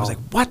 And I was like,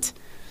 what?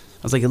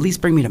 I was like, at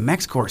least bring me to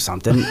Mexico or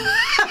something.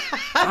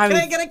 Can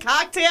I get a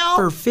cocktail?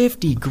 For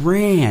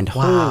 $50,000.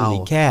 Wow.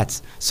 Holy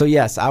cats. So,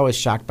 yes, I was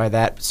shocked by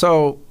that.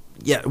 So,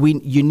 yeah,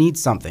 you need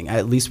something.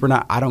 At least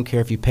I don't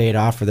care if you pay it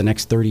off for the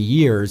next 30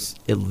 years.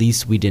 At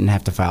least we didn't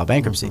have to file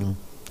bankruptcy.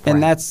 Mm-hmm.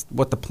 And that's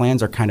what the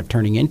plans are kind of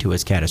turning into,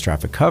 is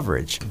catastrophic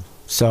coverage.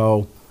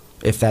 So,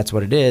 if that's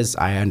what it is,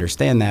 I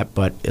understand that.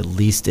 But at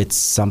least it's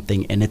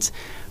something. And it's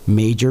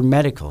major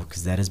medical,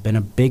 because that has been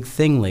a big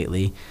thing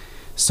lately.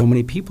 So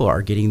many people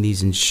are getting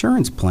these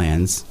insurance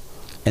plans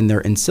and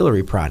they're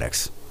ancillary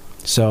products.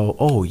 So,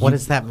 what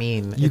does that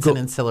mean? It's an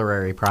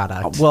ancillary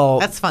product. Well,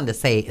 that's fun to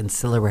say,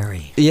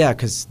 ancillary. Yeah,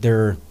 because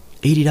they're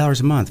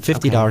 $80 a month,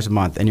 $50 a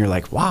month, and you're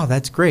like, wow,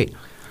 that's great.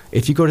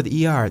 If you go to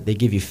the ER, they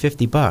give you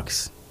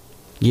 $50.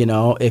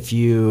 If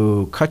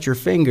you cut your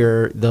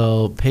finger,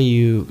 they'll pay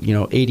you,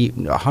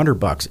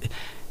 $100.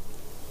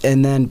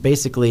 And then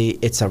basically,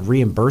 it's a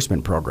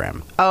reimbursement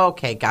program.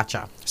 Okay,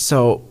 gotcha.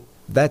 So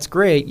that's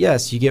great.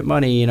 Yes, you get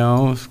money,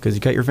 because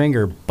you cut your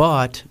finger,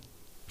 but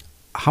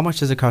how much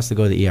does it cost to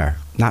go to the ER?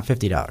 Not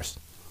 $50.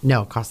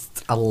 No, it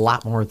costs a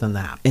lot more than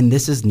that. And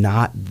this is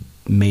not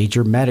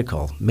major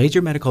medical. Major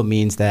medical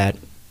means that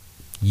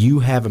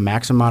you have a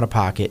maximum out of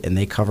pocket and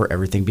they cover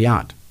everything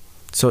beyond.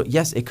 So,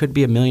 yes, it could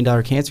be $1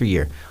 million cancer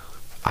year.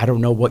 I don't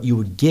know what you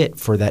would get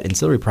for that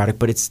ancillary product,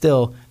 but it's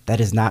still, that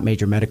is not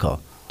major medical.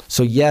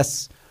 So,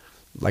 yes,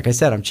 like I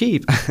said, I'm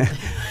cheap.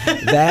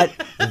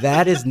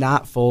 That is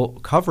not full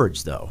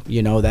coverage, though.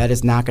 That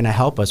is not going to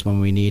help us when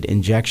we need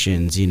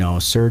injections,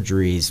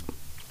 surgeries,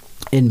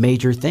 and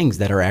major things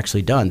that are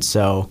actually done.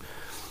 So,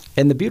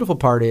 and the beautiful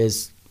part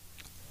is,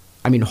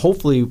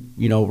 hopefully,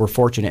 we're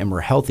fortunate and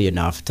we're healthy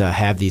enough to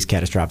have these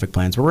catastrophic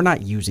plans where we're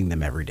not using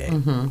them every day.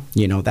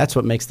 Mm-hmm. That's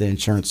what makes the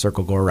insurance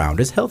circle go around,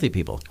 is healthy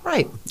people.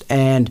 Right.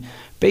 And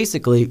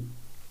basically,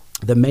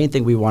 the main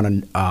thing we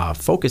want to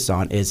focus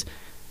on is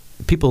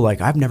people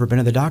I've never been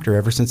to the doctor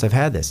ever since I've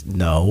had this.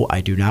 No,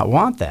 I do not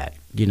want that.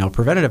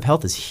 Preventative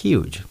health is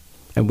huge.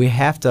 And we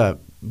have to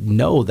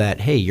know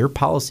that, hey, your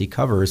policy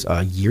covers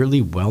a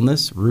yearly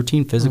wellness,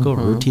 routine physical,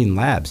 routine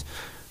labs.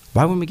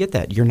 Why wouldn't we get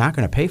that? You're not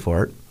going to pay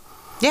for it.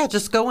 Yeah,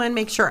 just go in,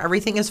 make sure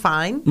everything is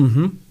fine.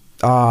 Mm-hmm.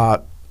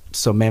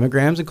 So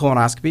mammograms and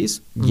colonoscopies,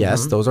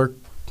 yes, those are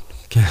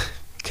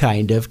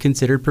kind of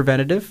considered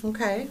preventative.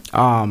 Okay.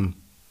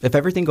 If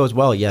everything goes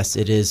well, yes,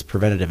 it is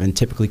preventative and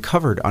typically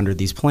covered under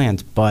these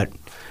plans. But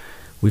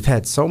we've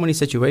had so many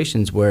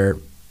situations where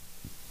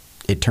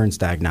it turns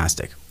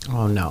diagnostic.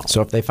 Oh, no.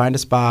 So if they find a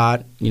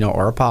spot,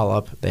 or a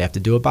polyp, they have to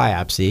do a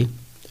biopsy,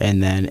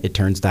 and then it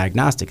turns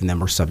diagnostic, and then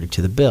we're subject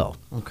to the bill.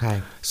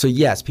 Okay. So,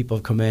 yes, people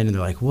have come in, and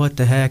they're like, what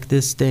the heck?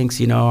 This stinks.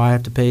 I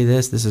have to pay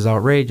this. This is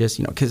outrageous.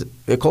 Because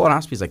a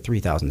colonoscopy is like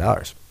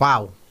 $3,000.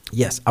 Wow.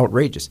 Yes,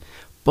 outrageous.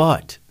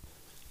 But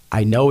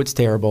I know it's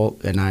terrible,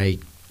 and I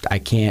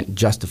can't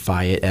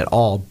justify it at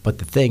all. But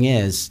the thing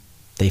is,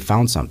 they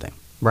found something.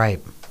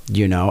 Right.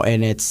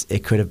 And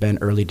it could have been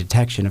early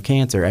detection of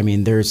cancer.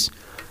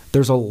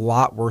 There's a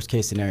lot worse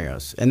case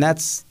scenarios. And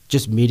that's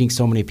just meeting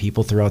so many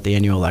people throughout the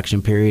annual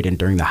election period and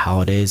during the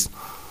holidays.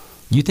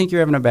 You think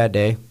you're having a bad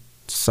day,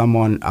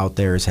 someone out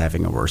there is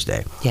having a worse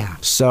day. Yeah.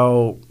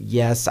 So,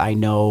 yes, I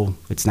know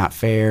it's not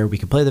fair. We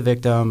can play the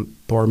victim.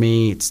 Poor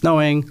me. It's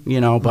snowing,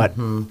 but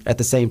at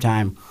the same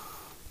time,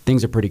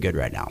 things are pretty good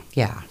right now.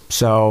 Yeah.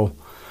 So,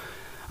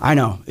 I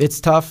know. It's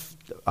tough,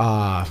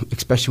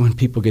 especially when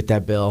people get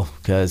that bill,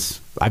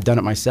 because I've done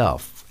it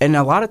myself. And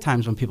a lot of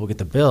times when people get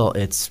the bill,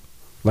 it's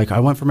like,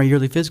 I went for my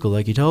yearly physical,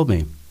 like you told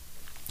me.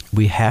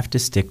 We have to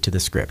stick to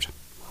the script.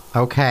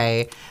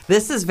 Okay.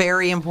 This is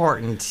very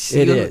important.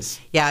 It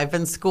is. Yeah, I've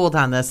been schooled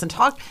on this. And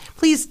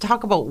please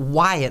talk about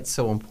why it's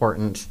so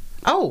important.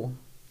 Oh,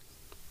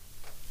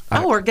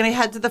 we're going to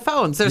head to the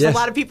phones. There's a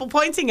lot of people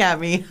pointing at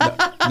me.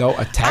 No,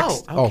 a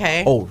text. Oh,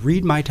 okay. Oh,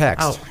 read my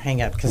text. Oh,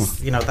 hang on, because,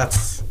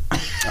 that's...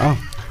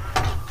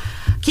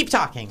 Keep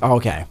talking.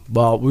 Okay.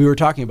 Well, we were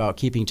talking about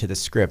keeping to the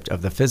script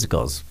of the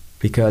physicals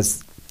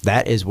because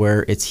that is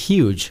where it's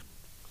huge.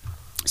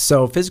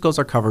 So physicals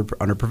are covered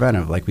under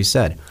preventive, like we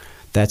said.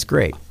 That's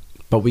great.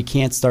 But we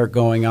can't start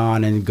going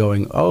on and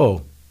going,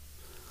 oh,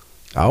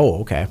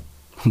 okay.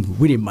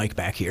 We need Mike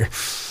back here.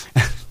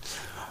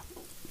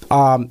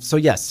 So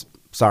yes,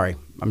 sorry.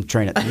 I'm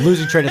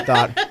losing train of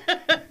thought.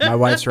 My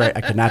wife's right.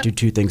 I could not do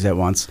two things at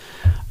once.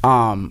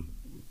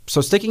 So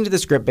sticking to the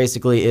script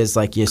basically is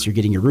like, yes, you're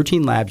getting your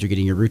routine labs, you're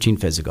getting your routine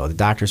physical. The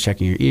doctor's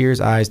checking your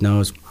ears, eyes,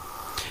 nose.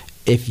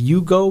 If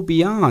you go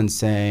beyond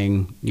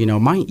saying,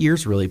 my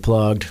ear's really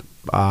plugged,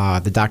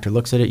 the doctor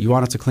looks at it, you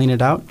want us to clean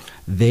it out,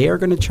 they are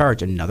going to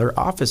charge another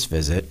office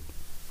visit,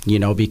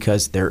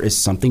 because there is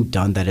something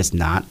done that is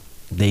not,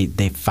 they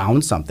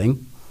found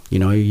something.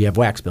 You have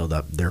wax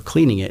buildup. They're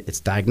cleaning it. It's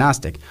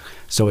diagnostic.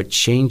 So it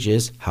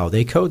changes how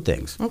they code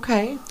things.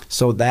 Okay.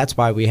 So that's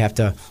why we have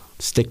to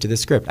stick to the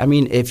script. I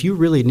mean, if you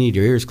really need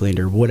your ears cleaned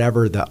or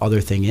whatever the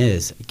other thing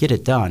is, get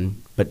it done.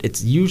 But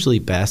it's usually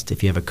best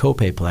if you have a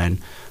copay plan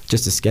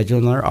just to schedule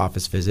another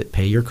office visit,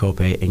 pay your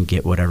copay, and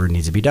get whatever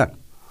needs to be done.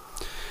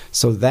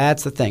 So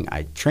that's the thing.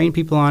 I train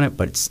people on it,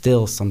 but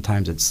still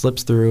sometimes it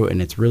slips through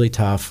and it's really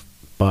tough.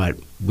 But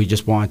we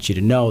just want you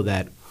to know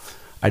that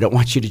I don't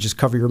want you to just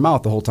cover your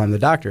mouth the whole time the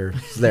doctor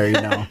is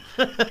there,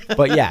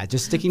 But yeah,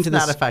 just sticking to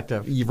this. It's not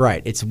effective. You're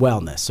right. It's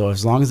wellness. So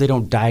as long as they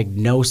don't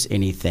diagnose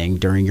anything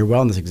during your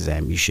wellness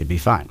exam, you should be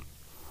fine.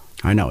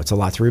 I know it's a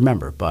lot to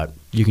remember, but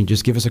you can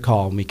just give us a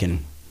call and we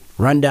can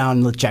run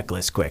down the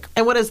checklist quick.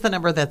 And what is the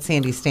number that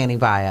Sandy's standing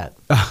by at?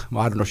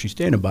 Well, I don't know if she's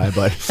standing by,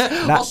 but...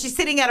 Well, she's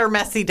sitting at her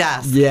messy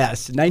desk.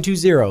 Yes,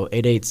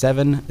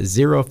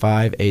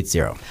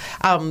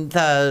 920-887-0580.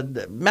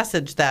 The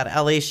message that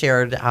LA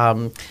shared,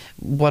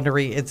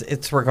 wondering,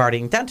 it's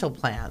regarding dental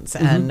plans.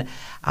 Mm-hmm. And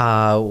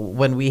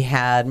when we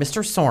had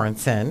Mr.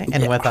 Sorensen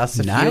with us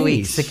a few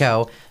weeks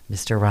ago,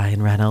 Mr.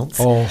 Ryan Reynolds.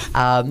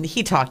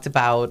 He talked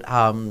about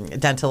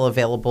dental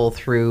available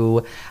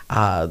through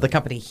the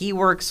company he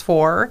works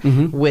for,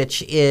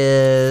 which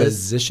is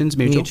Physicians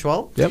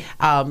Mutual. Yep.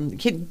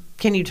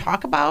 Can you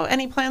talk about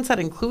any plans that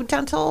include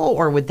dental,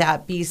 or would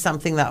that be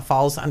something that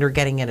falls under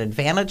getting an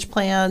Advantage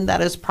plan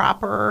that is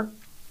proper?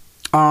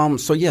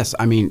 So yes,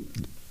 I mean,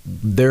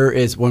 there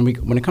is when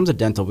it comes to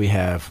dental, we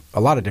have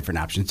a lot of different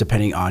options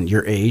depending on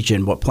your age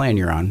and what plan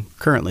you're on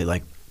currently.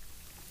 Like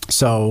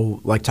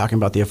talking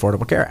about the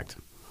Affordable Care Act,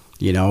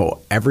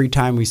 every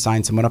time we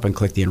sign someone up and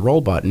click the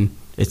enroll button,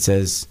 it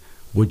says,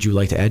 would you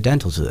like to add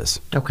dental to this?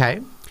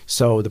 Okay.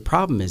 So the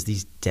problem is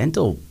these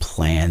dental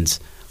plans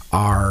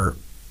are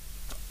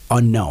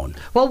unknown.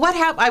 Well, what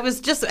happened? I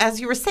was just, as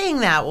you were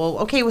saying that,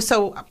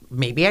 so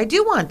maybe I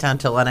do want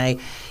dental and I,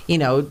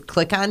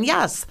 click on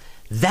yes.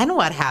 Then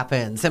what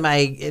happens?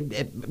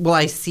 Will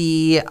I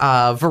see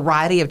a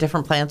variety of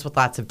different plans with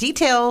lots of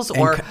details,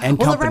 or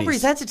will a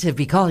representative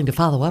be calling to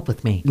follow up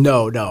with me?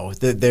 No.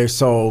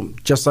 So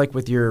just like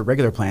with your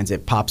regular plans,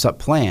 it pops up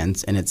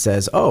plans and it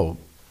says, here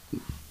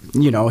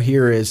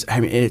is.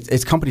 I mean,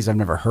 it's companies I've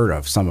never heard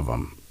of. Some of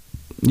them,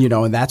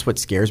 and that's what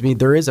scares me.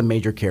 There is a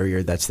major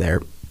carrier that's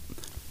there,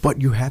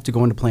 but you have to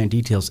go into plan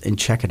details and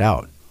check it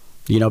out.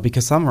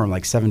 Because some are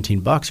like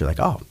 $17. You're like,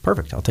 oh,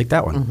 perfect. I'll take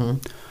that one. Mm-hmm.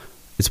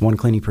 It's one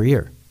cleaning per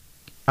year.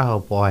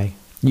 Oh, boy.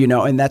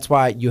 And that's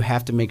why you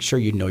have to make sure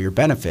you know your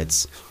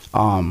benefits.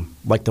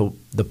 Like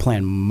the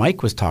plan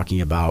Mike was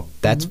talking about,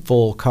 that's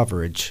full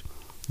coverage.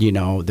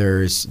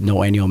 There's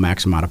no annual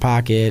maximum out of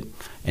pocket,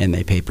 and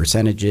they pay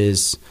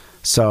percentages.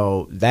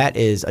 So that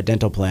is a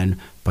dental plan,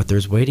 but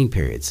there's waiting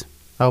periods.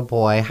 Oh,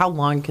 boy. How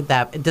long could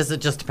that – does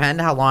it just depend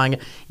how long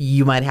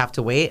you might have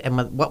to wait?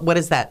 And what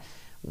is that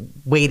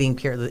waiting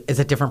period? Is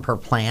it different per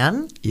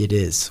plan? It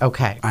is.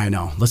 Okay. I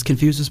know. Let's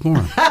confuse this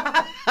more.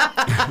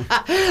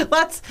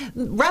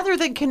 Rather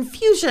than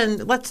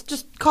confusion, let's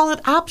just call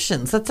it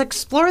options. Let's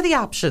explore the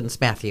options,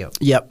 Matthew.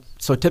 Yep.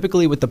 So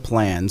typically with the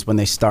plans, when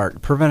they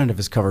start, preventative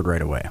is covered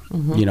right away.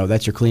 Mm-hmm.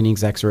 That's your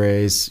cleanings,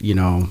 x-rays,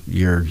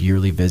 your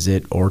yearly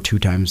visit or 2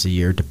 times a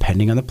year,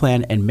 depending on the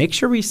plan. And make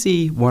sure we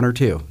see 1 or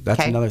 2.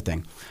 That's another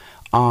thing.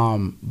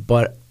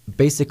 But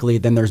basically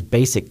then there's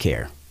basic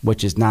care,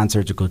 which is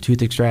non-surgical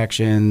tooth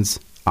extractions,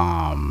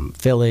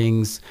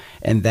 fillings,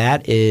 and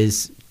that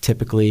is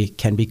typically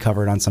can be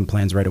covered on some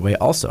plans right away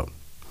also.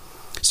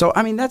 So,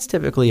 I mean, that's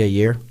typically a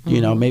year,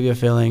 maybe a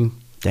filling,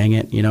 dang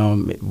it,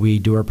 we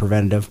do our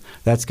preventative,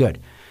 that's good.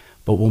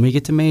 But when we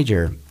get to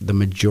major, the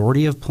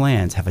majority of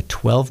plans have a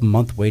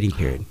 12-month waiting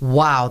period.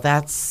 Wow,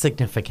 that's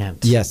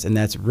significant. Yes, and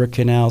that's root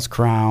canals,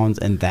 crowns,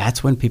 and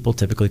that's when people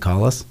typically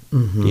call us.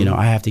 Mm-hmm.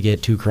 I have to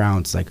get 2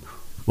 crowns, like,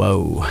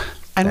 whoa.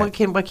 And what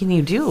can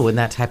you do in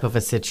that type of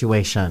a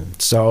situation?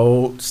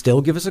 So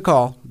still give us a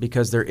call,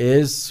 because there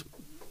is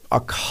a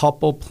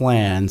couple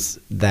plans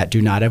that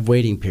do not have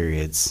waiting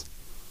periods,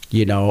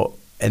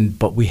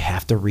 but we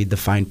have to read the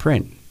fine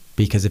print,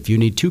 because if you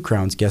need 2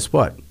 crowns, guess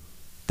what?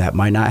 That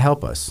might not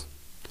help us.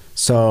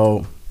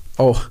 So,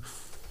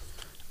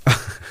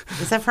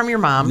 Is that from your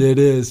mom? It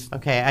is.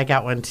 Okay, I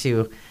got one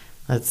too.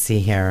 Let's see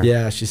here.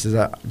 Yeah, she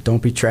says,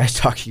 don't be trash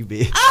talking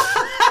me.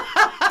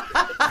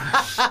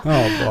 Oh,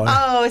 boy.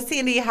 Oh,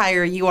 Sandy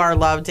Heyer, you are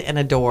loved and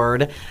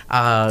adored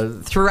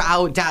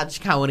throughout Dodge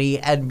County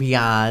and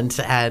beyond.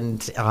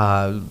 And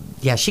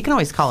yeah, she can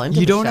always call into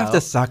You the don't show. have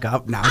to suck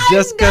up now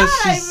just because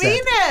I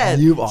mean it.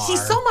 You are.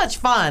 She's so much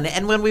fun.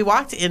 And when we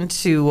walked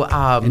into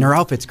And her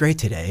outfit's great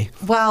today.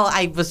 well,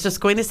 I was just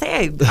going to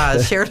say,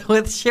 I shared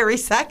with Sherry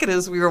Sackett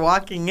as we were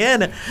walking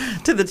in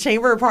to the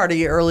chamber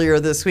party earlier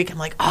this week. I'm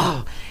like,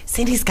 oh,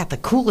 Sandy's got the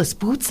coolest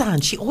boots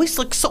on. She always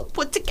looks so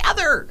put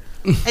together.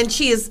 And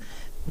she is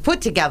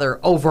put together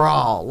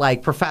overall,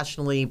 like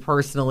professionally,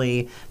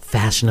 personally,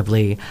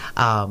 fashionably.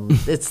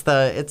 It's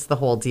the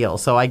whole deal.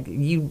 So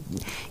you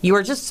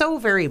are just so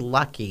very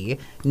lucky.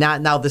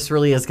 Now this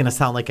really is going to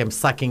sound like I'm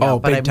sucking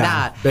up, but big I'm time.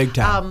 not. Big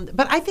time.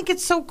 But I think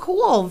it's so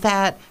cool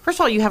that, first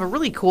of all, you have a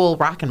really cool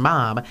rockin'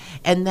 mom,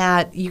 and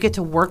that you get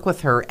to work with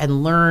her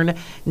and learn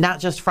not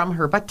just from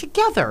her, but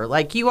together.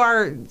 Like, you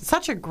are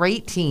such a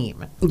great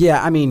team.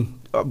 Yeah, I mean,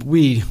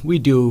 we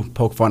do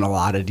poke fun a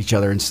lot at each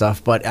other and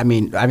stuff, but I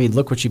mean,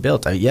 look what she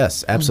built.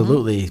 Yes,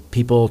 absolutely.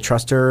 People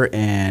trust her,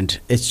 and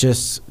it's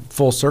just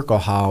full circle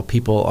how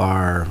people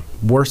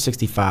were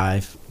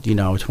 65,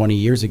 20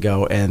 years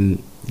ago,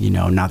 and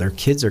now their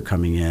kids are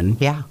coming in.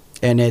 Yeah.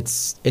 And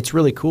it's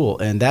really cool,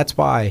 and that's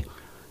why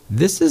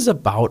this is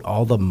about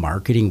all the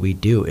marketing we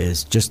do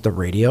is just the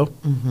radio,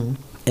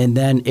 and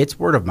then it's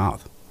word of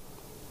mouth.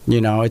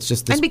 It's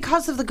just this. And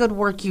because of the good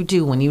work you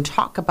do, when you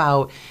talk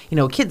about,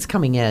 kids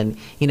coming in,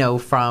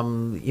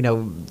 from,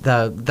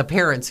 the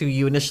parents who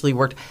you initially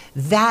worked,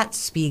 that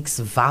speaks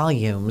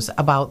volumes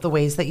about the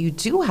ways that you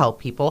do help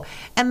people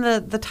and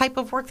the type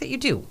of work that you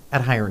do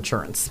at Higher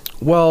Insurance.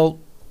 Well,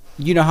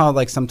 you know how,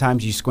 like,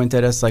 sometimes you squint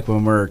at us, like,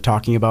 when we're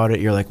talking about it,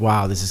 you're like,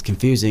 wow, this is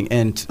confusing.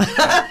 And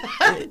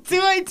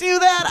Do I do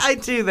that? I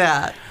do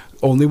that.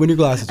 only when your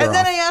glasses are And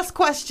then off. I ask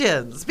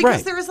questions because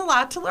Right. there is a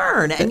lot to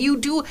learn. And you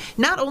do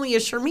not only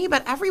assure me,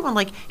 but everyone,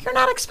 like, you're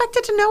not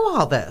expected to know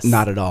all this.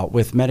 Not at all.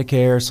 With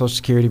Medicare, Social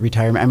Security,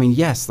 retirement, I mean,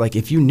 yes, like,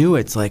 if you knew,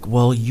 it's like,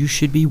 well, you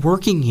should be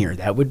working here.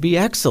 That would be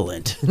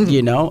excellent.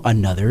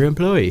 Another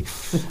employee.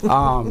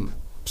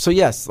 So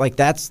yes, like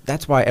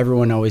that's why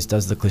everyone always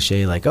does the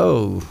cliche, like,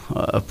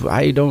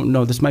 I don't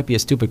know, this might be a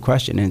stupid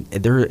question, and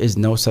there is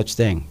no such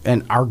thing.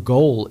 And our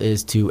goal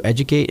is to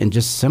educate and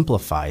just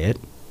simplify it.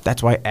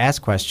 That's why I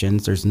ask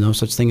questions. There's no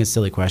such thing as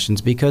silly questions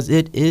because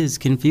it is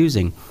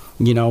confusing.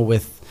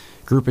 With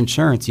group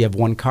insurance, you have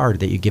one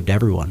card that you give to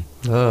everyone.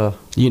 You're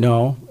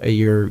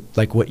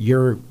like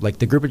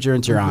the group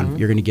insurance you're on,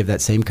 you're going to give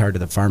that same card to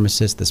the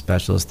pharmacist, the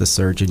specialist, the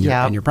surgeon,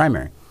 and your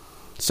primary.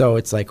 So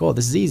it's like, oh,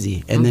 this is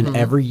easy. And then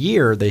every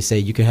year they say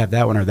you can have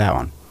that one or that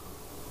one.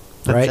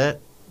 That's right?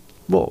 it.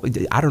 Well,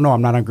 I don't know.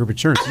 I'm not on group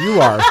insurance. You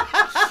are.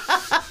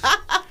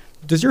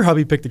 Does your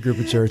hubby pick the group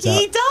insurance out?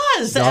 He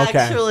does,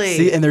 actually.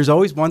 See, and there's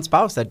always one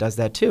spouse that does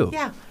that too.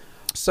 Yeah.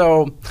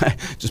 So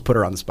just put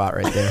her on the spot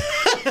right there.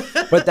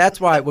 But that's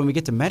why when we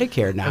get to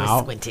Medicare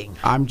now, squinting.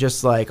 I'm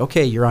just like,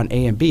 okay, you're on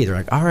A and B. They're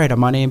like, all right,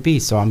 I'm on A and B,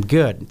 so I'm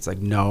good. It's like,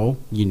 no,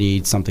 you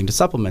need something to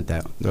supplement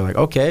that. They're like,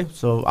 okay,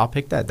 so I'll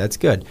pick that. That's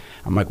good.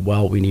 I'm like,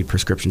 well, we need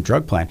prescription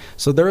drug plan.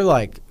 So they're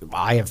like,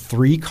 I have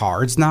 3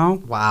 cards now.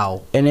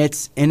 Wow. And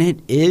it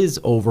is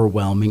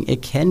overwhelming.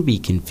 It can be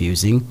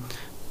confusing.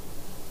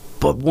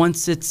 But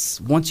once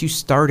you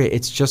start it,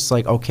 it's just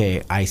like,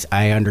 okay,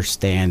 I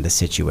understand the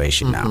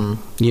situation now.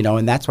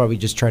 And that's why we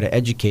just try to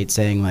educate,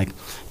 saying like,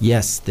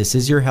 yes, this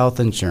is your health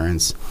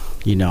insurance.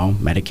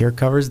 Medicare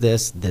covers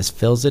this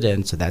fills it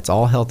in, so that's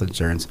all health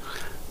insurance.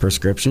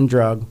 Prescription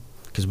drug,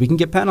 because we can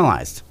get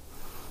penalized.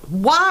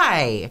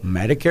 Why?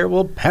 Medicare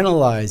will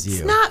penalize you.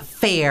 It's not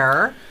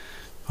fair.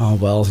 Oh,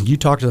 well, you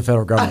talk to the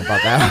federal government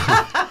about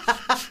that.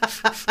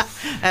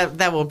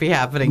 That won't be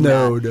happening.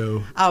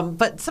 No.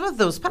 But some of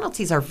those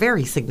penalties are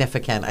very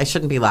significant. I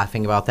shouldn't be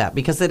laughing about that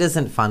because it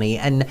isn't funny.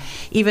 And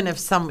even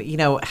if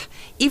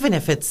even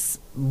if it's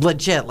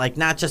legit, like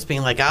not just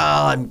being like, oh,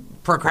 I'm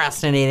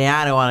procrastinating,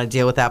 I don't want to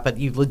deal with that, but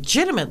you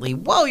legitimately,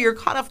 whoa, you're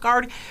caught off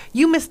guard,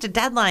 you missed a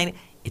deadline,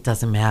 it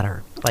doesn't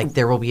matter. Like,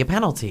 there will be a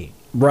penalty.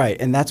 Right,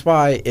 and that's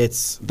why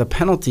the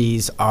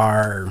penalties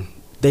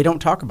they don't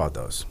talk about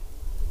those.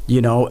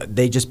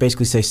 They just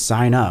basically say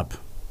sign up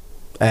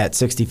at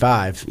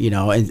 65,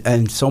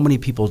 and so many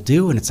people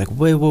do, and it's like,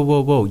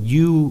 whoa,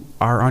 you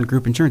are on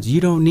group insurance. You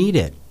don't need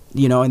it,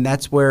 and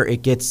that's where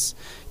it gets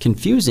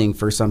confusing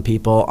for some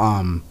people.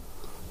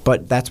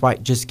 But that's why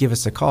just give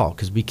us a call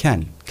because we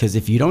can. Because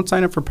if you don't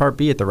sign up for Part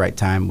B at the right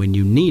time when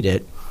you need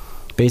it,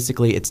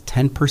 basically it's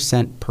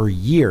 10% per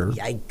year.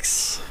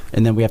 Yikes.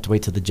 And then we have to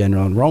wait till the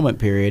general enrollment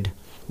period,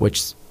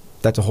 which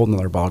that's a whole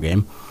nother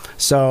ballgame.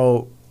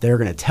 So they're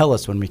going to tell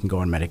us when we can go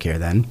on Medicare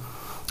then.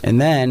 And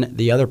then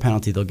the other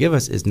penalty they'll give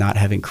us is not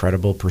having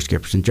credible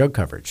prescription drug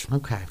coverage.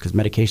 Okay. Because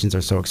medications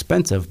are so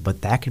expensive,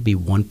 but that could be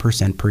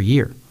 1% per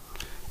year.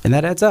 And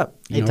that adds up.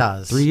 It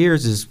does. 3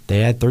 years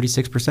they add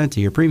 36% to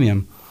your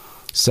premium.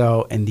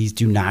 So, and these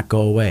do not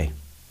go away.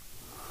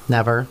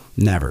 Never.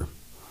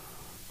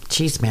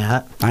 Jeez,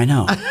 Matt. I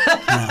know.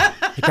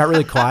 It got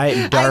really quiet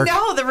and dark. I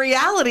know. The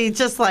reality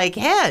just like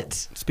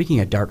hit.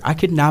 Speaking of dark, I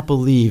could not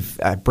believe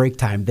at break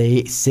time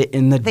they sit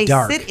in the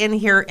dark. They sit in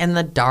here in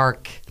the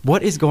dark.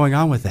 What is going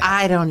on with that?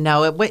 I don't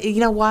know. You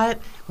know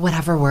what?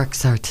 Whatever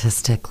works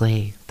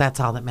artistically. That's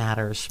all that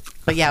matters.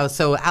 But yeah,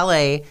 so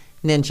LA,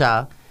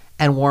 Ninja,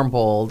 and Warm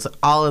Bold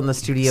all in the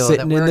studio.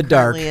 Sitting in the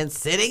dark.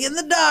 Sitting in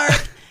the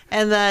dark.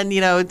 And then,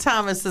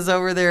 Thomas is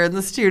over there in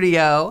the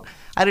studio.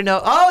 I don't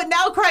know. Oh, and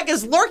now Craig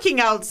is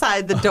lurking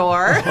outside the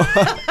door.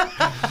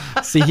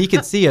 See, he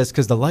can see us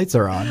because the lights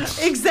are on.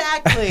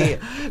 Exactly.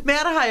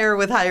 Matt Hire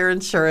with Hire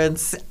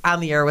Insurance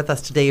on the air with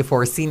us today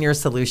for Senior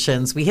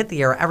Solutions. We hit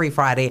the air every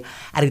Friday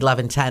at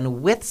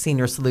 11:10 with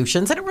Senior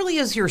Solutions, and it really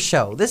is your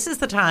show. This is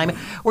the time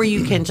where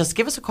you can just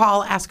give us a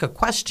call, ask a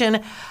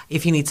question.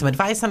 If you need some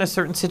advice on a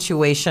certain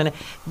situation,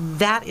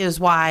 that is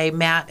why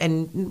Matt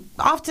and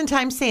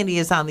oftentimes Sandy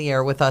is on the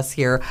air with us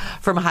here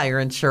from Hire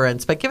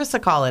Insurance. But give us a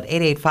call at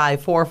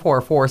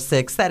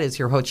 885-4446. That is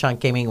your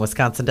Ho-Chunk Gaming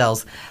Wisconsin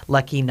Dells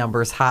Lucky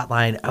Numbers hotline.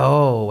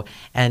 Oh,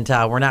 and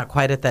we're not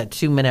quite at that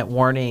 2-minute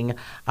warning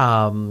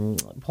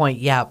point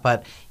yet,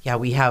 but yeah,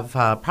 we have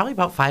probably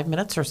about 5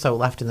 minutes or so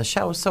left in the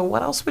show. So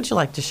what else would you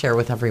like to share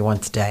with everyone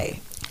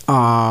today?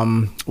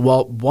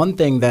 Well, one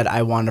thing that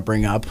I wanted to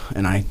bring up,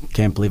 and I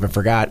can't believe I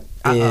forgot,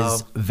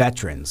 is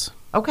veterans.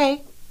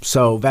 Okay.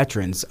 So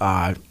veterans,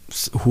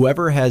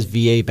 whoever has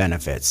VA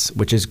benefits,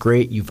 which is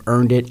great, you've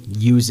earned it,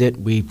 use it.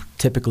 We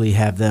typically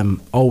have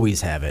them always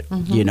have it.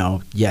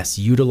 Mm-hmm. Yes,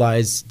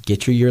 utilize,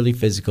 get your yearly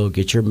physical,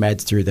 get your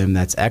meds through them.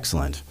 That's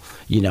excellent.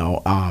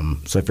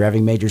 So if you're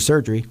having major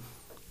surgery,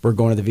 we're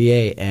going to the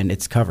VA and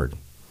it's covered.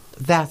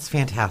 That's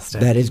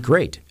fantastic. That is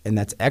great, and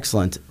that's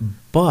excellent.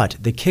 But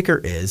the kicker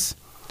is,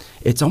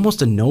 it's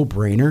almost a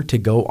no-brainer to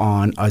go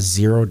on a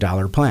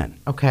 $0 plan.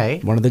 Okay.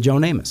 One of the Joe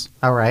Namaths.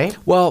 All right.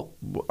 Well,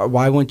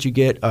 why wouldn't you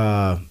get,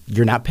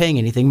 you're not paying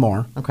anything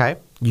more. Okay.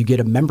 You get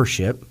a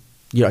membership,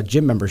 a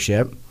gym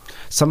membership.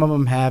 Some of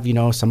them have,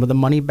 some of the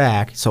money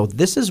back. So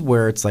this is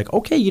where it's like,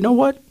 okay, you know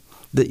what?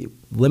 The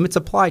limits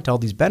apply to all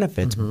these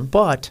benefits,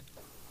 but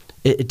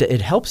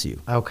it helps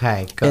you.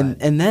 Okay, good.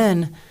 And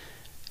then,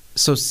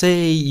 so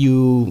say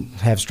you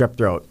have strep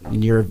throat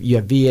and you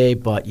have VA,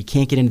 but you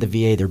can't get into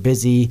the VA, they're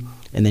busy,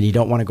 and then you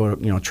don't want to go,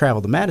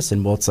 travel to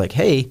Madison. Well, it's like,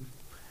 hey,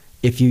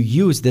 if you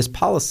use this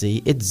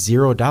policy, it's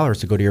 $0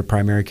 to go to your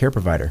primary care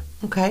provider.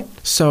 Okay.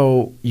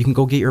 So you can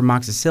go get your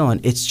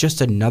amoxicillin. It's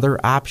just another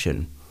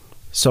option.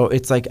 So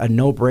it's like a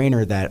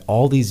no-brainer that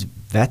all these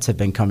vets have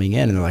been coming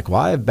in and they're like,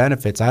 well, I have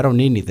benefits. I don't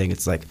need anything.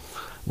 It's like,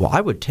 well,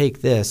 I would take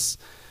this,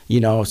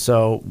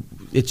 so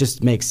it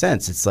just makes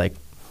sense. It's like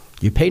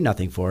you pay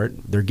nothing for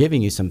it. They're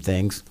giving you some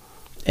things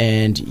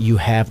and you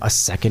have a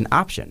second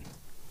option.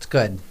 It's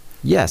good.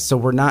 Yes. So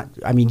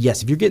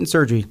yes, if you're getting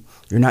surgery,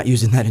 you're not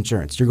using that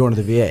insurance. You're going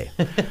to the VA.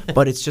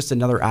 But it's just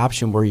another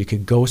option where you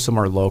could go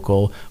somewhere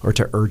local or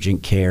to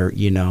urgent care,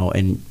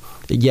 and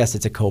yes,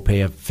 it's a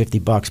copay of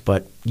 $50,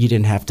 but you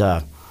didn't have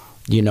to,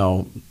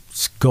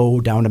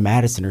 go down to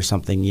Madison or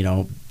something,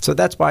 So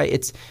that's why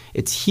it's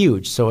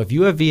huge. So if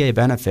you have VA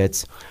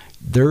benefits,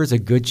 there is a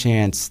good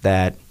chance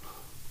that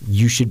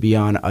you should be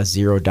on a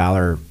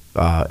 $0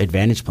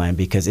 Advantage plan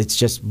because it's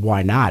just,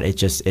 why not?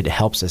 It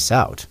helps us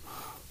out.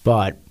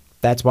 But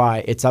that's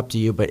why it's up to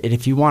you. But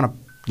if you want to,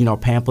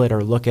 pamphlet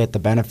or look at the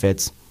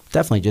benefits,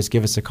 definitely just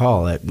give us a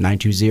call at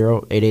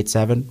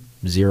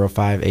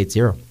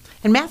 920-887-0580.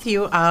 And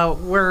Matthew,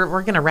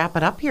 we're going to wrap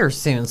it up here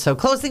soon. So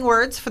closing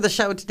words for the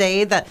show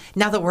today, that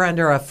now that we're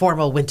under a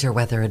formal winter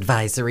weather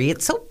advisory,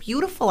 it's so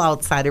beautiful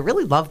outside. I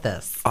really love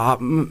this.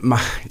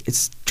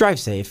 It's drive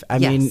safe. I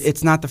Yes. mean,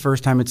 it's not the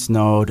first time it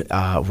snowed.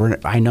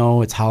 I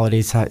know it's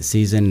holiday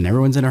season and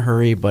everyone's in a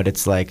hurry, but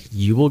it's like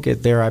you will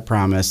get there, I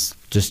promise.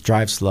 Just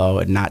drive slow,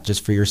 and not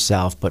just for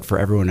yourself, but for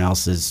everyone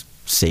else's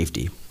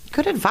safety.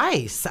 Good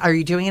advice. Are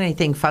you doing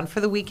anything fun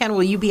for the weekend?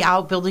 Will you be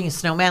out building a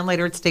snowman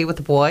later today with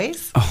the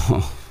boys?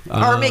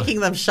 Or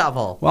making them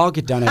shovel? Well, I'll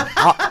get done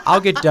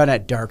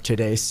at dark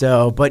today.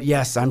 So, but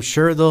yes, I'm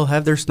sure they'll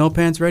have their snow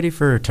pants ready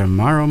for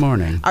tomorrow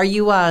morning. Are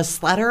you a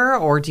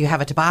sledder or do you have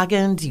a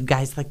toboggan? Do you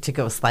guys like to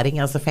go sledding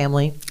as a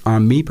family?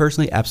 Me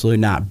personally, absolutely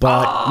not.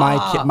 But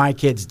my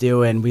kids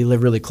do, and we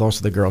live really close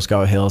to the Girl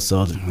Scout Hill,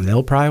 so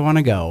they'll probably want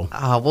to go.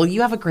 Well, you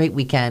have a great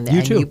weekend. You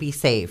and too. You be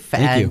safe.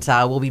 Thank you.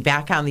 We'll be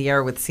back on the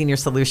air with Senior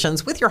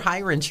Solutions with your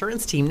Hire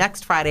Insurance team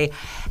next Friday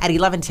at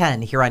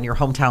 11:10 here on your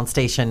hometown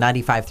station,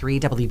 95.3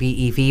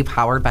 WBEV,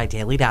 powered by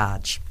Daily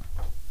Dodge.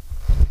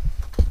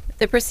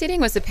 The proceeding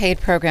was a paid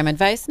program.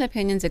 Advice and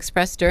opinions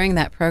expressed during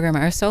that program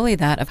are solely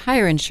that of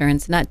Hire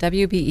Insurance, not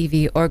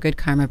WBEV or Good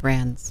Karma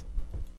Brands.